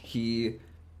work. He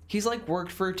he's like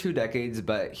worked for 2 decades,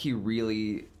 but he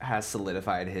really has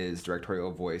solidified his directorial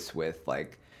voice with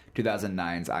like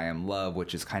 2009's I Am Love,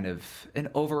 which is kind of an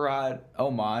overwrought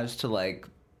homage to like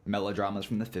melodramas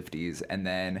from the 50s, and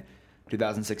then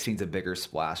 2016's A Bigger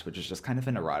Splash, which is just kind of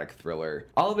an erotic thriller.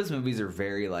 All of his movies are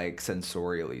very like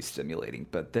sensorially stimulating,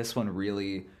 but this one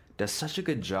really does such a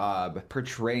good job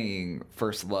portraying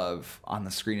first love on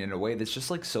the screen in a way that's just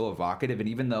like so evocative. And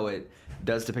even though it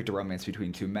does depict a romance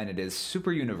between two men, it is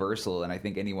super universal. And I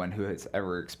think anyone who has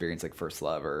ever experienced like first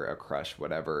love or a crush,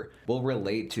 whatever, will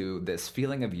relate to this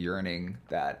feeling of yearning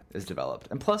that is developed.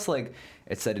 And plus, like,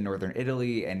 it's set in northern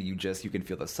Italy, and you can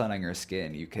feel the sun on your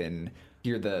skin. You can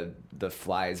hear the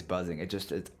flies buzzing.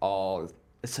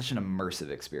 It's such an immersive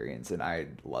experience, and I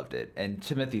loved it. And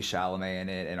Timothy Chalamet in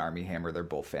it and Armie Hammer, they're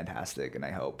both fantastic, and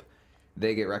I hope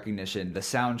they get recognition. The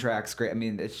soundtrack's great. I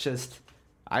mean,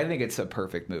 I think it's a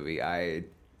perfect movie. I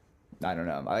don't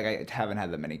know. I haven't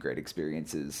had that many great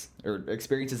experiences, or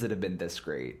experiences that have been this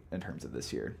great in terms of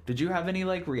this year. Did you have any,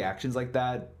 like, reactions like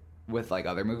that with, like,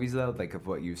 other movies, though, like, of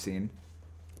what you've seen?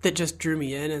 That just drew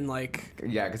me in and like...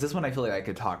 Yeah, because this one I feel like I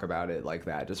could talk about it like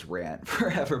that, just rant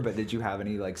forever, but did you have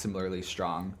any like similarly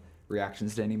strong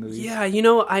reactions to any movies? Yeah,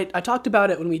 I talked about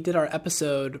it when we did our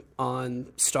episode on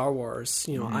Star Wars.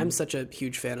 I'm such a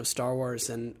huge fan of Star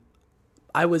Wars, and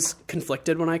I was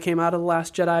conflicted when I came out of The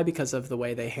Last Jedi because of the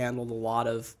way they handled a lot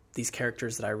of these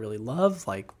characters that I really love,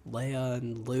 like Leia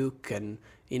and Luke, and,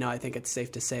 I think it's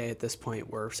safe to say at this point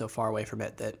we're so far away from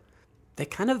it that they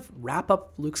kind of wrap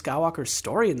up Luke Skywalker's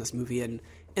story in this movie in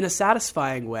a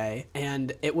satisfying way,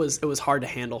 and it was hard to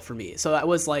handle for me. So that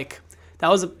was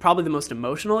probably the most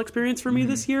emotional experience for me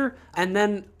this year. And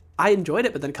then I enjoyed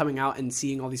it, but then coming out and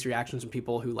seeing all these reactions from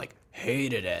people who like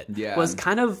hated it was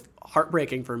kind of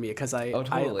heartbreaking for me because I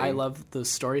love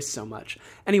those stories so much.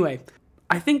 Anyway,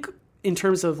 I think in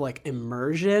terms of like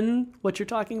immersion, what you're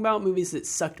talking about, movies that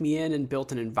sucked me in and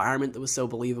built an environment that was so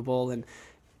believable and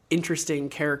interesting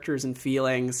characters and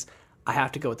feelings, I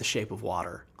have to go with The Shape of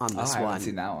Water on this one. I haven't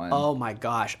seen that one. Oh my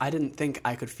gosh, I didn't think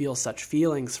I could feel such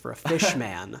feelings for a fish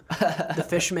man. The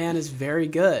fish man is very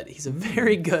good. He's a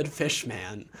very good fish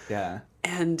man. Yeah.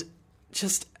 And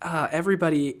just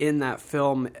everybody in that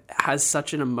film has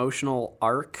such an emotional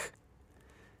arc.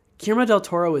 Guillermo del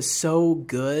Toro is so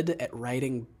good at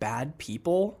writing bad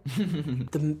people.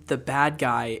 The bad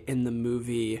guy in the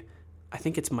movie, I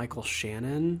think it's Michael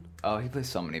Shannon. Oh, he plays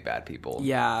so many bad people.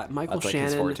 Yeah, Michael That's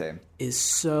Shannon like his forte. is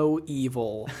so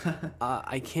evil.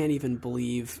 I can't even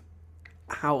believe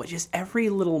how just every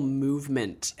little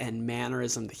movement and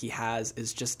mannerism that he has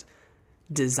is just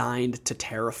designed to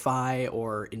terrify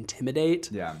or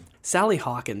intimidate. Yeah. Sally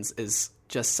Hawkins is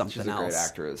just something else. She's a great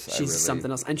actress. She's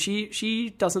something else. And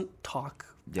she doesn't talk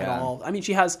at Yeah. all. I mean,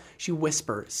 she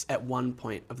whispers at one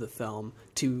point of the film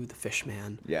to the fish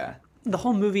man. Yeah. The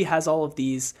whole movie has all of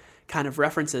these kind of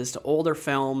references to older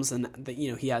films, and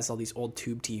he has all these old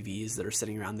tube TVs that are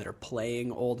sitting around that are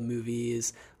playing old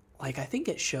movies. Like, I think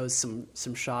it shows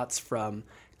some shots from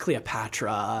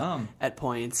Cleopatra at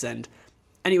points. And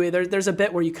anyway, there's a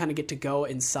bit where you kind of get to go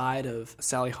inside of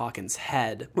Sally Hawkins'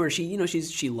 head, where she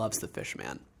loves the fish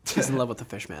man. She's in love with the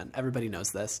fish man. Everybody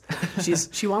knows this.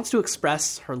 She wants to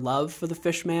express her love for the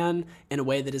fish man in a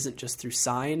way that isn't just through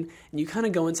sign. And you kind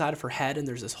of go inside of her head, and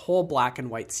there's this whole black and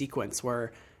white sequence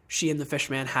where she and the fish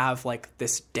man have like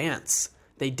this dance.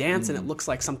 They dance, and it looks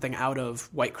like something out of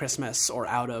White Christmas or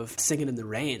out of Singing in the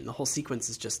Rain. The whole sequence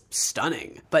is just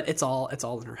stunning. But it's all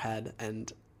in her head,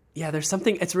 and yeah, there's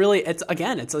something. It's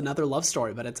another love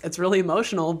story, but it's really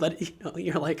emotional. But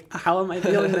you're like, how am I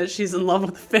feeling that she's in love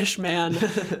with the fish man?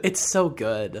 It's so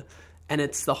good, and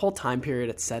it's the whole time period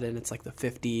it's set in. It's like the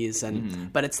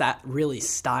 50s, but it's that really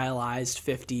stylized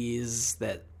 50s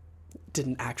that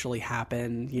didn't actually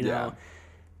happen. Yeah.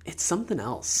 It's something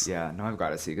else. Yeah, no, I've got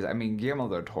to see, because I mean, Guillermo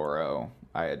del Toro,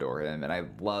 I adore him, and I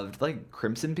loved like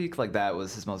Crimson Peak. Like, that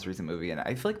was his most recent movie, and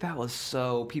I feel like that was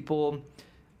so people,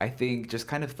 I think, just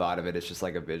kind of thought of it as just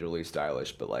like a visually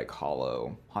stylish but like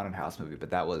hollow haunted house movie.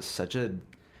 But that was such a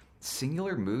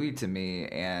singular movie to me,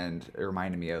 and it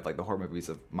reminded me of like the horror movies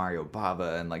of Mario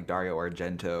Bava and like Dario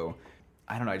Argento.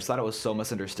 I don't know, I just thought it was so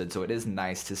misunderstood. So it is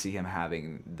nice to see him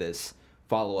having this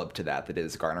follow-up to that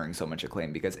is garnering so much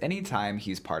acclaim, because anytime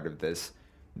he's part of this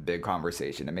big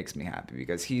conversation, it makes me happy,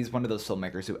 because he's one of those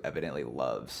filmmakers who evidently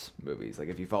loves movies. Like,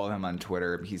 if you follow him on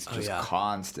Twitter, he's just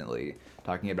constantly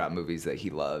talking about movies that he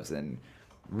loves, and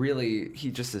really,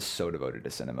 he just is so devoted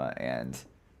to cinema, and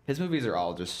his movies are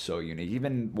all just so unique.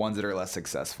 Even ones that are less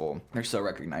successful, they're so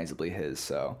recognizably his.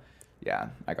 So Yeah,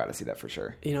 I got to see that for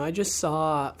sure. You know, I just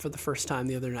saw, for the first time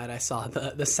the other night, I saw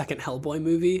the second Hellboy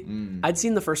movie. I'd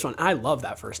seen the first one. I love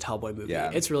that first Hellboy movie.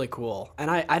 Yeah. It's really cool. And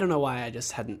I don't know why I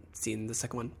just hadn't seen the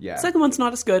second one. Yeah. The second one's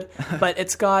not as good, but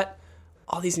it's got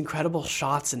all these incredible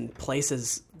shots and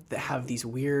places that have these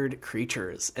weird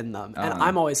creatures in them. And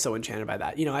I'm always so enchanted by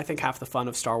that. You know, I think half the fun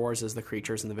of Star Wars is the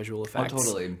creatures and the visual effects.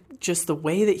 totally. Just the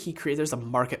way that he creates, there's a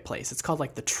marketplace. It's called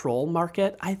like the Troll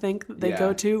Market, I think, that they Yeah.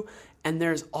 go to. And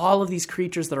there's all of these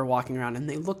creatures that are walking around, and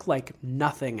they look like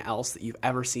nothing else that you've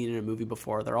ever seen in a movie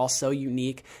before. They're all so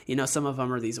unique. You know, some of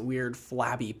them are these weird,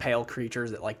 flabby, pale creatures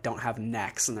that like don't have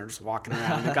necks, and they're just walking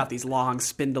around. They've got these long,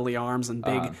 spindly arms and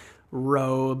big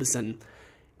robes, and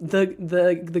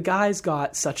the guy's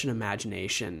got such an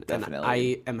imagination. Definitely. And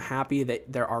I am happy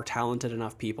that there are talented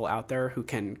enough people out there who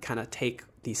can kind of take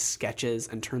these sketches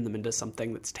and turn them into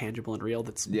something that's tangible and real,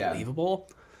 that's Yeah. believable.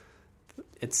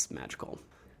 It's magical.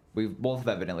 We've both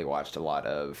evidently watched a lot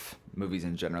of movies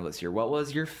in general this year. What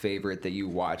was your favorite that you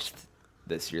watched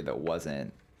this year that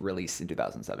wasn't released in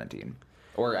 2017?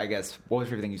 Or I guess, what was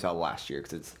your favorite thing you saw last year?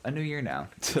 Because it's a new year now.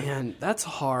 Man, that's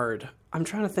hard. I'm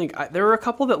trying to think. There were a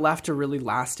couple that left a really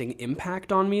lasting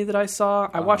impact on me that I saw.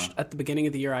 I watched at the beginning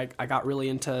of the year, I got really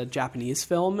into Japanese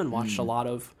film and watched a lot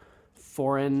of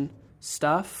foreign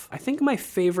stuff. I think my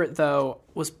favorite, though,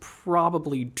 was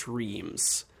probably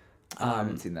Dreams. I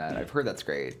haven't seen that. I've heard that's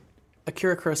great.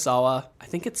 Akira Kurosawa. I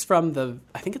think it's from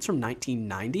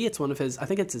 1990. It's one of his, I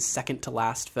think it's his second to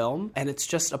last film, and it's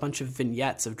just a bunch of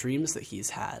vignettes of dreams that he's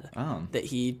had that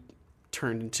he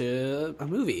turned into a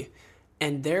movie.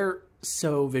 And they're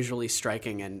so visually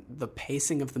striking, and the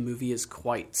pacing of the movie is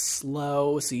quite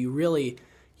slow, so you really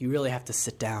have to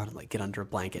sit down and like get under a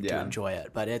blanket to Yeah. enjoy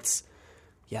it. But it's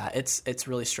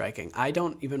really striking. I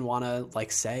don't even want to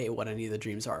like say what any of the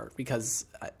dreams are because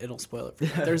it'll spoil it for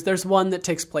you. There's one that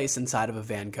takes place inside of a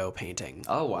Van Gogh painting.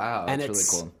 Oh, wow. And That's really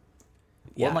it's- cool.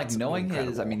 Yeah, Well, like it's knowing his,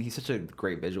 incredible. I mean, he's such a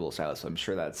great visual stylist, so I'm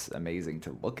sure that's amazing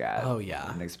to look at. Oh, yeah.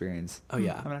 And experience. Oh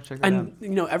yeah, I'm gonna check that out. and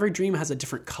you know every dream has a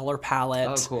different color palette.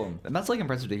 Oh, cool. And that's like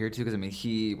impressive to hear too, because I mean,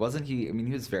 he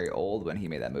was very old when he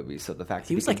made that movie. So the fact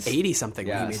He that was like 80 something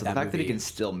when yeah, he made so that the fact that he movie. can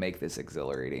still make this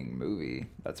exhilarating movie,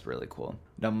 that's really cool.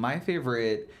 Now, my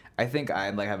favorite, I think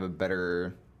I'm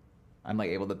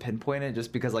able to pinpoint it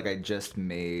just because like I just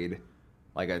made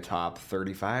like a top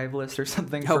 35 list or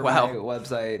something Oh, for wow. my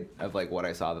website of like what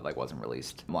I saw that like wasn't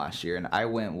released last year, and I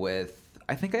went with,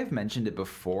 I think I've mentioned it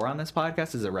before on this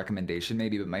podcast as a recommendation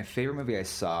maybe, but my favorite movie I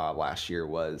saw last year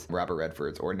was Robert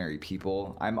Redford's Ordinary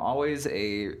People. I'm always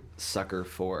a sucker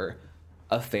for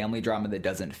a family drama that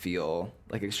doesn't feel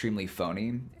like extremely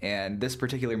phony, and this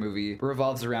particular movie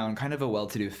revolves around kind of a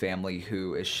well-to-do family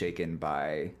who is shaken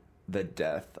by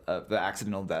the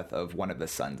accidental death of one of the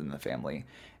sons in the family.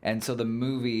 And so the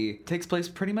movie takes place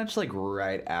pretty much like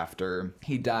right after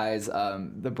he dies.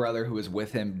 The brother who was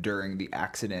with him during the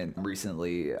accident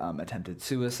recently attempted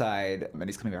suicide, and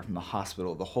he's coming back from the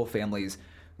hospital. The whole family's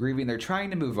grieving. They're trying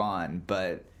to move on,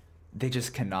 but they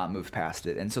just cannot move past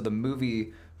it. And so the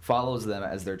movie follows them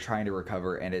as they're trying to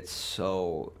recover, and it's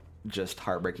so just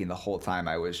heartbreaking. The whole time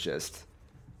I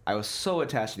was so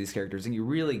attached to these characters, and you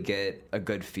really get a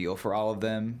good feel for all of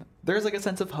them. There's like a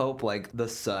sense of hope, like the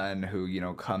son who, you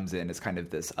know, comes in as kind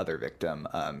of this other victim.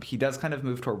 He does kind of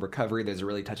move toward recovery. There's a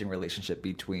really touching relationship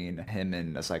between him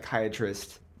and a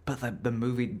psychiatrist. But the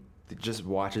movie just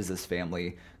watches this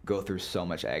family go through so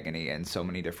much agony and so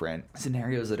many different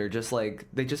scenarios that are just like,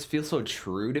 they just feel so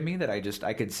true to me that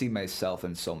I could see myself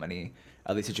in so many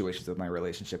of these situations with my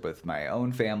relationship with my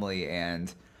own family.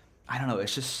 And I don't know,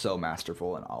 it's just so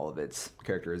masterful in all of its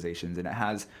characterizations, and it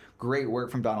has great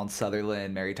work from Donald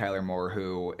Sutherland, Mary Tyler Moore,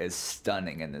 who is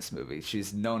stunning in this movie.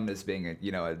 She's known as being a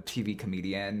TV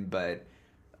comedian, but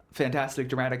fantastic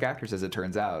dramatic actress as it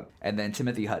turns out. And then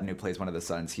Timothy Hutton, who plays one of the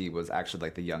sons, he was actually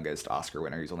like the youngest Oscar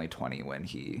winner. He was only 20 when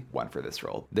he won for this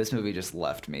role. This movie just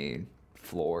left me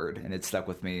floored, and it stuck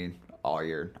with me all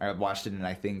year. I watched it in,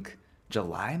 I think,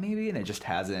 July maybe, and it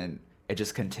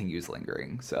just continues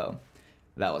lingering. So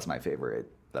that was my favorite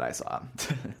that I saw.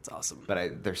 That's awesome.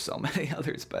 But there's so many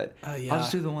others, but yeah. I'll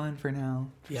just do the one for now,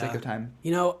 for sake of time.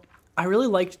 You know, I really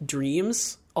liked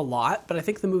Dreams a lot, but I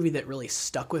think the movie that really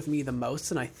stuck with me the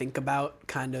most, and I think about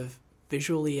kind of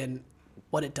visually and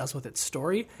what it does with its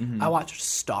story, I watched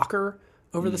Stalker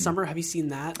over the summer. Have you seen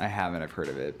that? I haven't. I've heard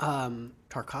of it.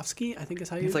 Tarkovsky, I think is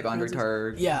how you It's like Andre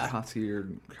pronounce it. Yeah. Tarkovsky or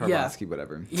Tarkovsky,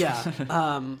 whatever.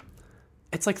 Yeah.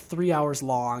 It's like 3 hours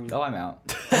long. Oh, I'm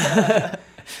out.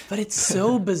 But it's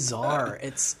so bizarre.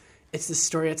 It's this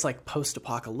story. It's like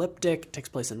post-apocalyptic. It takes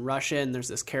place in Russia, and there's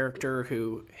this character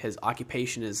who his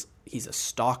occupation is he's a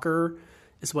stalker,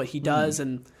 is what he does,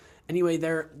 and Anyway,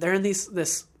 they're in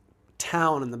this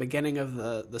town, and the beginning of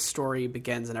the story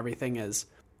begins, and everything is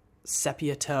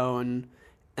sepia tone,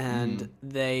 and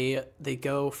they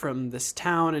go from this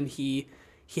town, and he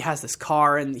has this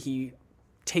car, and he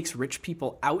takes rich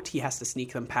people out. He has to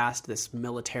sneak them past this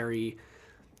military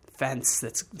fence.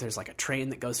 There's like a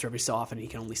train that goes through every so often. He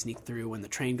can only sneak through when the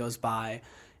train goes by.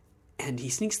 And he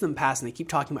sneaks them past, and they keep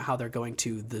talking about how they're going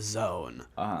to the zone.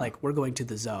 Like, we're going to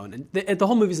the zone. And the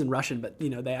whole movie's in Russian, but,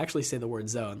 they actually say the word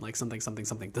zone, like something, something,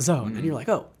 something, the zone. And you're like,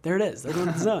 oh, there it is. They're going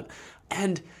to the zone.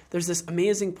 And there's this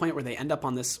amazing point where they end up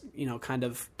on this, kind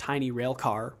of tiny rail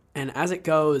car. And as it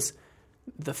goes,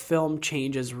 the film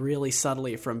changes really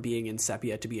subtly from being in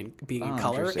sepia to being in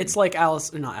color. It's like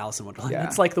not Alice in Wonderland. Yeah.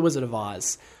 It's like The Wizard of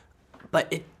Oz.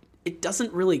 But it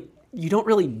doesn't really, you don't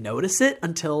really notice it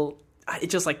until it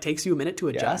just like takes you a minute to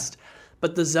adjust. Yeah.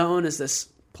 But the zone is this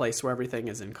place where everything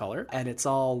is in color, and it's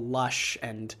all lush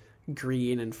and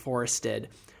green and forested,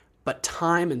 but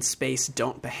time and space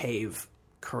don't behave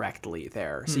correctly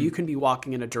there. So you can be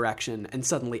walking in a direction and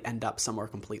suddenly end up somewhere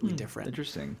completely different.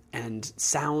 Interesting. And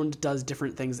sound does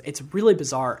different things. It's really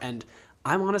bizarre, and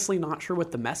I'm honestly not sure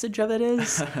what the message of it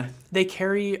is. They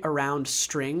carry around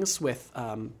strings with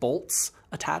bolts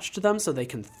attached to them so they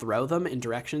can throw them in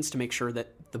directions to make sure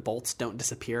that the bolts don't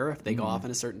disappear if they go off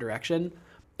in a certain direction.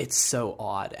 It's so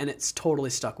odd, and it's totally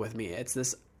stuck with me. It's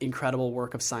this incredible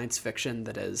work of science fiction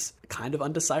that is kind of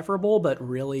undecipherable but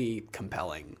really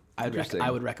compelling. I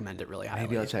would recommend it really highly.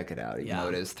 Maybe I'll check it out, even though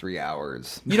it is 3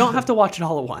 hours. You don't have to watch it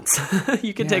all at once.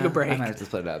 You can take a break. I might have to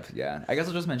split it up, yeah. I guess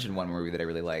I'll just mention one movie that I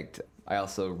really liked. I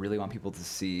also really want people to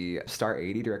see Star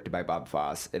 80, directed by Bob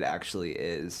Fosse. It actually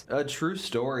is a true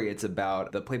story. It's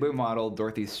about the Playboy model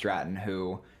Dorothy Stratton,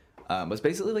 who was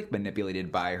basically like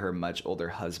manipulated by her much older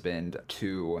husband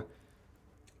to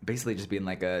basically just being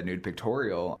like a nude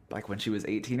pictorial, like when she was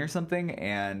 18 or something.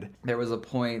 And there was a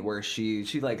point where she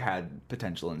like had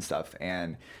potential and stuff,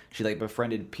 and she like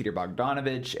befriended Peter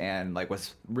Bogdanovich and like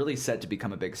was really set to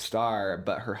become a big star.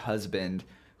 But her husband,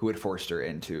 who had forced her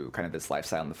into kind of this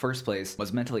lifestyle in the first place,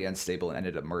 was mentally unstable and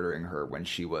ended up murdering her when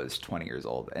she was 20 years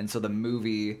old. And so the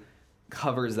movie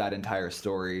covers that entire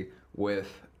story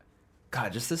with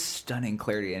just this stunning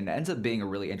clarity, and it ends up being a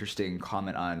really interesting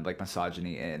comment on like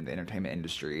misogyny in the entertainment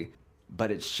industry.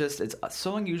 But it's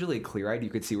so unusually clear-eyed. You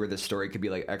could see where this story could be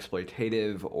like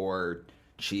exploitative or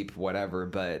cheap, whatever,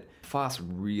 but Fosse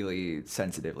really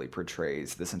sensitively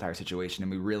portrays this entire situation,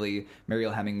 and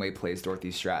Mariel Hemingway plays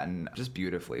Dorothy Stratton just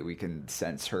beautifully. We can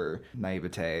sense her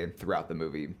naivete throughout the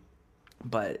movie.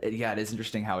 But it is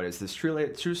interesting how it is this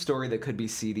true story that could be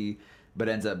seedy, but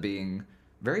ends up being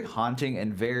very haunting,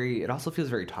 and it also feels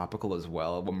very topical as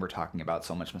well when we're talking about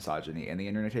so much misogyny in the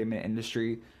entertainment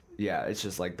industry. Yeah, it's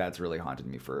just like that's really haunted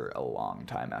me for a long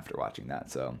time after watching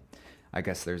that. So I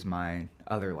guess there's my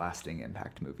other lasting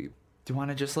impact movie. Do you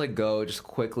want to just just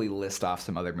quickly list off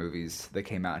some other movies that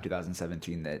came out in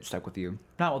 2017 that stuck with you?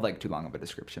 Not with like too long of a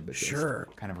description, but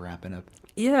just kind of wrapping up.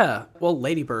 Yeah. Well,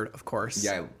 Lady Bird, of course.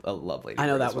 Yeah, I love Lady Bird. I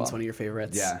know that one's one of your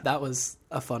favorites. Yeah. That was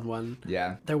a fun one.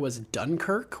 Yeah. There was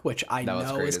Dunkirk, which I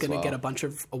know is going to get a bunch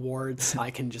of awards.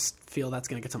 I can just feel that's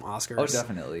going to get some Oscars. Oh,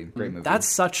 definitely. Great movie. That's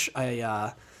such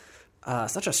a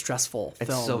stressful film.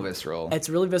 It's so visceral. It's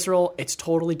really visceral. It's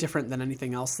totally different than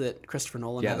anything else that Christopher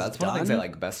Nolan has done. Yeah, that's one of the things I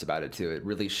like best about it, too. It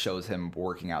really shows him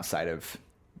working outside of,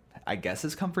 I guess,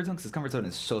 his comfort zone, because his comfort zone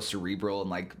is so cerebral and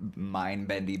like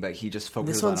mind-bendy, but he just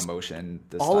focuses on emotion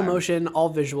this all time. Emotion,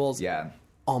 all visuals. Yeah.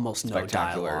 Almost no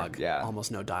dialogue. Yeah.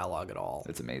 Almost no dialogue at all.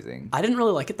 It's amazing. I didn't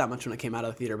really like it that much when it came out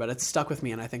of the theater, but it's stuck with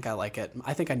me, and I think I like it.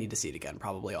 I think I need to see it again,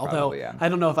 probably. Although, I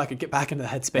don't know if I could get back into the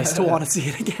headspace to want to see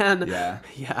it again. Yeah.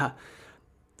 Yeah.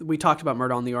 We talked about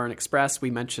Murder on the Orient Express. We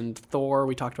mentioned Thor.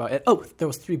 We talked about it. Oh, there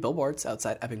was 3 billboards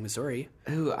outside Ebbing, Missouri.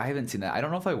 Ooh, I haven't seen that. I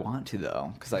don't know if I want to,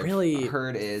 though, because I've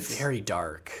heard it's very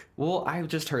dark. Well, I've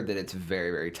just heard that it's very,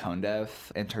 very tone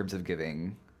deaf in terms of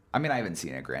giving. I mean, I haven't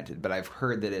seen it, granted, but I've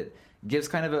heard that it gives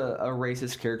kind of a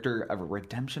racist character a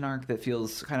redemption arc that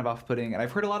feels kind of off-putting. And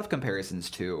I've heard a lot of comparisons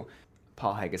to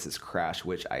Paul Haggis's Crash,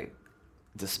 which I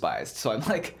despised. So I'm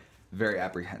like very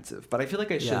apprehensive, but I feel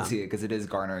like I should see it because it is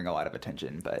garnering a lot of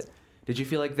attention. But did you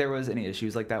feel like there was any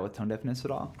issues like that with tone deafness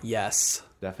at all? Yes,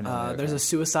 definitely. Okay. There's a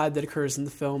suicide that occurs in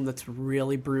the film that's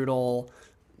really brutal,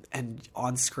 and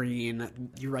on screen,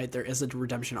 you're right, there is a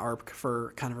redemption arc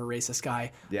for kind of a racist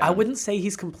guy. Yeah. I wouldn't say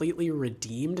he's completely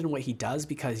redeemed in what he does,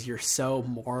 because you're so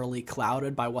morally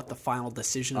clouded by what the final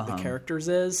decision of the characters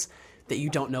is that you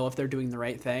don't know if they're doing the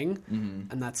right thing,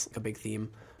 and that's a big theme.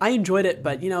 I enjoyed it,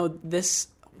 but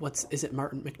is it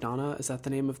Martin McDonagh? Is that the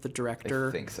name of the director?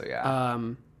 I think so, yeah.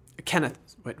 Kenneth.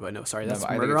 Wait, no, sorry, that's No, I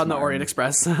think Murder it's on the Martin. Orient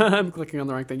Express. I'm clicking on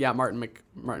the wrong thing. Yeah, Martin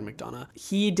McDonagh.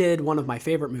 He did one of my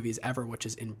favorite movies ever, which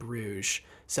is In Bruges.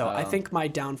 So I think my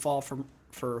downfall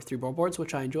for Three Billboards,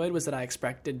 which I enjoyed, was that I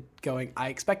expected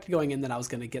going in that I was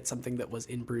going to get something that was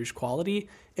In Bruges quality.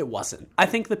 It wasn't. I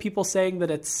think the people saying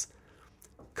that it's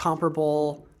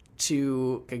comparable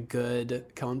to a good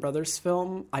Coen Brothers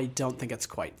film, I don't think it's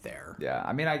quite there. Yeah,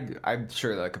 I mean, I'm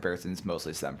sure the comparisons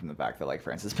mostly stem from the fact that like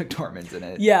Frances McDormand's in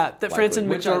it. Yeah, that likely, Frances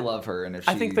which I McDormand. love her, and if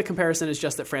I think the comparison is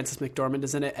just that Frances McDormand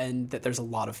is in it, and that there's a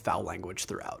lot of foul language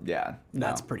throughout. yeah,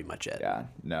 That's no. pretty much it. Yeah,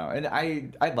 no, and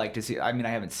I'd like to see. I mean, I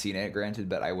haven't seen it, granted,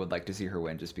 but I would like to see her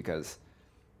win just because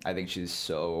I think she's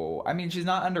so. I mean, she's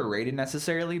not underrated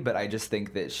necessarily, but I just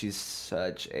think that she's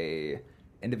such a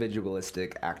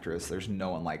individualistic actress. There's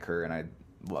no one like her, and I'd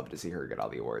love to see her get all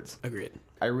the awards. Agreed.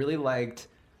 I really liked.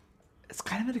 It's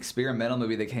kind of an experimental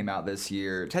movie that came out this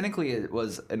year. Technically, it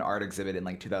was an art exhibit in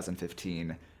like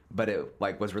 2015, but it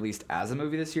like was released as a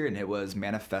movie this year, and it was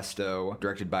Manifesto,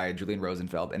 directed by Julian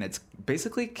Rosenfeld, and it's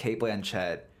basically Cate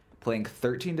Blanchett playing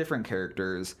 13 different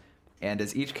characters, and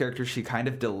as each character, she kind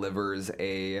of delivers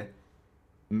a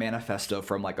manifesto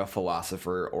from like a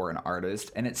philosopher or an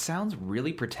artist, and it sounds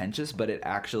really pretentious, but it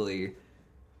actually.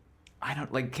 I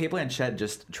don't like Cate Blanchett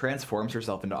just transforms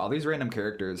herself into all these random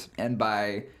characters, and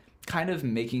by kind of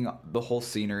making the whole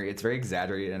scenery, it's very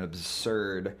exaggerated and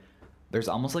absurd. There's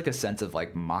almost like a sense of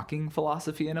like mocking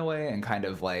philosophy in a way, and kind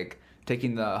of like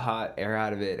taking the hot air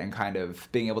out of it and kind of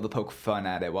being able to poke fun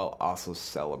at it while also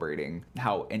celebrating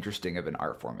how interesting of an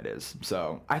art form it is.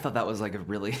 So I thought that was like a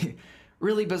really,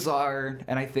 really bizarre,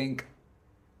 and I think.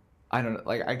 I don't know,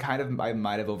 like I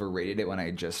might have overrated it when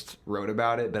I just wrote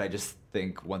about it, but I just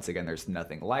think once again there's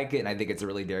nothing like it, and I think it's a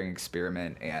really daring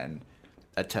experiment and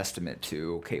a testament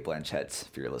to Cate Blanchett's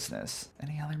fearlessness.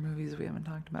 Any other movies we haven't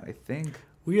talked about? I think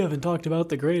We haven't talked about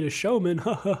The Greatest Showman.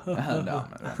 no.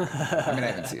 I mean, I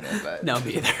haven't seen it, but No,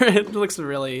 me either. It looks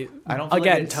really, I don't feel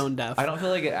again, like it's- tone deaf. I don't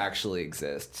feel like it actually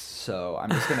exists, so I'm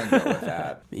just gonna go with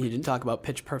that. You didn't talk about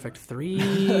Pitch Perfect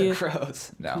 3.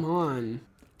 Gross. Come No, on.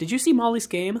 Did you see Molly's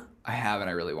Game? I haven't.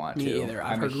 I really want Me to. either.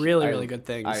 I've I'm a heard hu- really, I- really good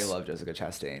things. I love Jessica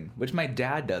Chastain, which my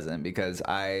dad doesn't because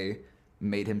I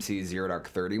made him see Zero Dark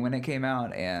 30 when it came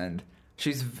out, and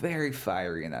she's very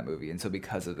fiery in that movie. And so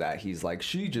because of that, he's like,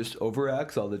 she just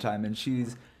overacts all the time, and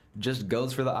she's just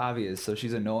goes for the obvious, so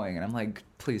she's annoying. And I'm like,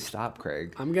 please stop,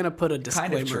 Craig. I'm going to put a disclaimer.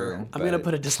 Kind of true, I'm going to but-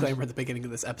 put a disclaimer at the beginning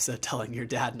of this episode telling your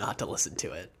dad not to listen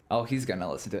to it. Oh, he's gonna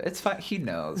listen to it. It's fine. He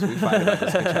knows. We fight about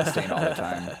Jessica Chastain all the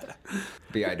time.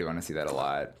 But yeah, I do want to see that a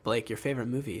lot. Blake, your favorite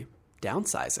movie?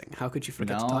 Downsizing. How could you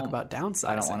forget to No, talk about downsizing?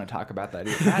 I don't want to talk about that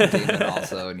either. Matt Damon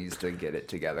also needs to get it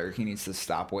together. He needs to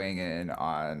stop weighing in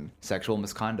on sexual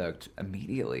misconduct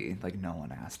immediately. Like, no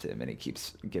one asked him, and he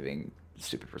keeps giving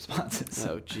stupid responses.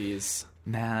 Oh, jeez.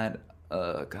 Matt,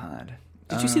 oh, God.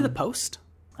 Did you see The Post?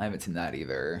 I haven't seen that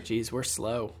either. Jeez, we're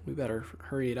slow. We better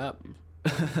hurry it up.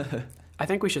 I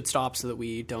think we should stop so that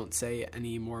we don't say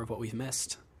any more of what we've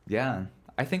missed. Yeah.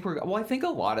 I think I think a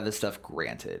lot of this stuff,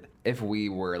 granted, if we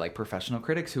were like professional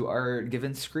critics who are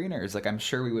given screeners, like I'm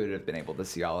sure we would have been able to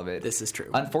see all of it. This is true.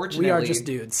 Unfortunately, We are just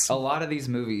dudes. A lot of these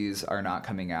movies are not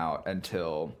coming out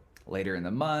until later in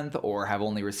the month or have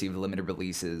only received limited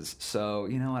releases. So,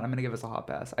 you know what? I'm going to give us a hot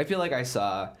pass. I feel like I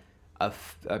saw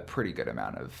a pretty good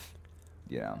amount of,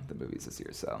 the movies this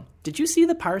year, so. Did you see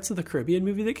the Pirates of the Caribbean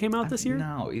movie that came out this year?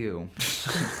 No, ew.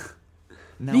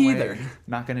 No Me way. either.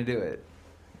 Not going to do it.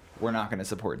 We're not going to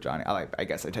support Johnny. I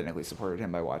guess I technically supported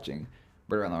him by watching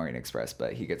Murder on the Orient Express,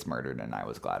 but he gets murdered, and I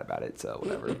was glad about it, so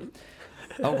whatever.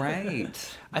 All right.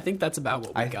 I think that's about what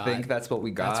we I got. think that's what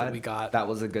we got. That's what we got. That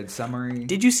was a good summary.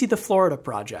 Did you see the Florida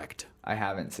Project? I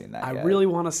haven't seen that I yet. really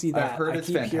want to see that. I've heard I it's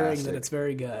keep hearing fantastic. that it's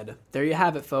very good. There you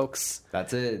have it, folks.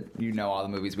 That's it. You know all the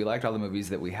movies we liked, all the movies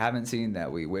that we haven't seen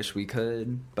that we wish we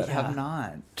could, but Yeah. have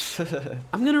not.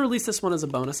 I'm going to release this one as a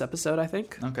bonus episode, I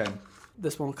think. Okay.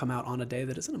 This one will come out on a day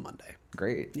that isn't a Monday.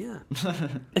 Great. Yeah.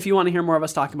 If you want to hear more of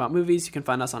us talking about movies, you can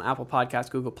find us on Apple Podcasts,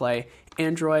 Google Play,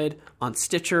 Android, on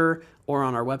Stitcher, or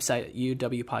on our website at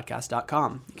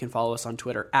uwpodcast.com. You can follow us on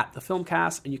Twitter at The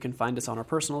Filmcast, and you can find us on our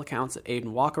personal accounts at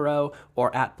Aiden Walkerow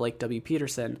or at Blake W.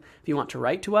 Peterson. If you want to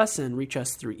write to us and reach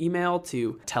us through email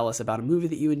to tell us about a movie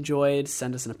that you enjoyed,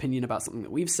 send us an opinion about something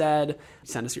that we've said,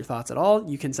 send us your thoughts at all,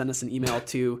 you can send us an email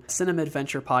to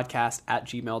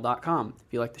cinemadventurepodcast@gmail.com.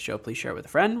 If you like the show, please share it with a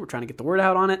friend. We're trying to get the word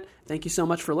out on it. Thank you so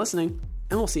much for listening,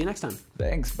 and we'll see you next time.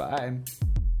 Thanks. Bye.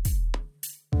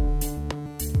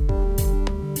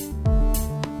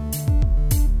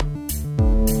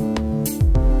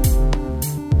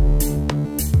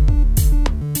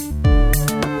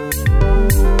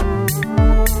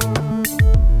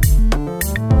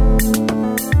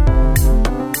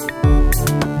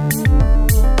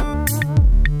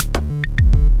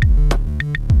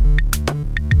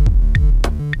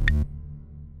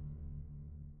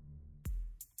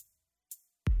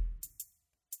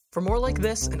 more like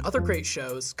this and other great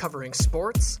shows covering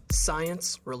sports,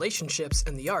 science, relationships,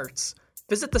 and the arts,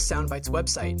 visit the Soundbites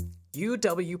website,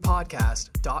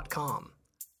 uwpodcast.com.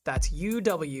 That's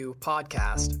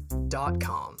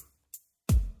uwpodcast.com.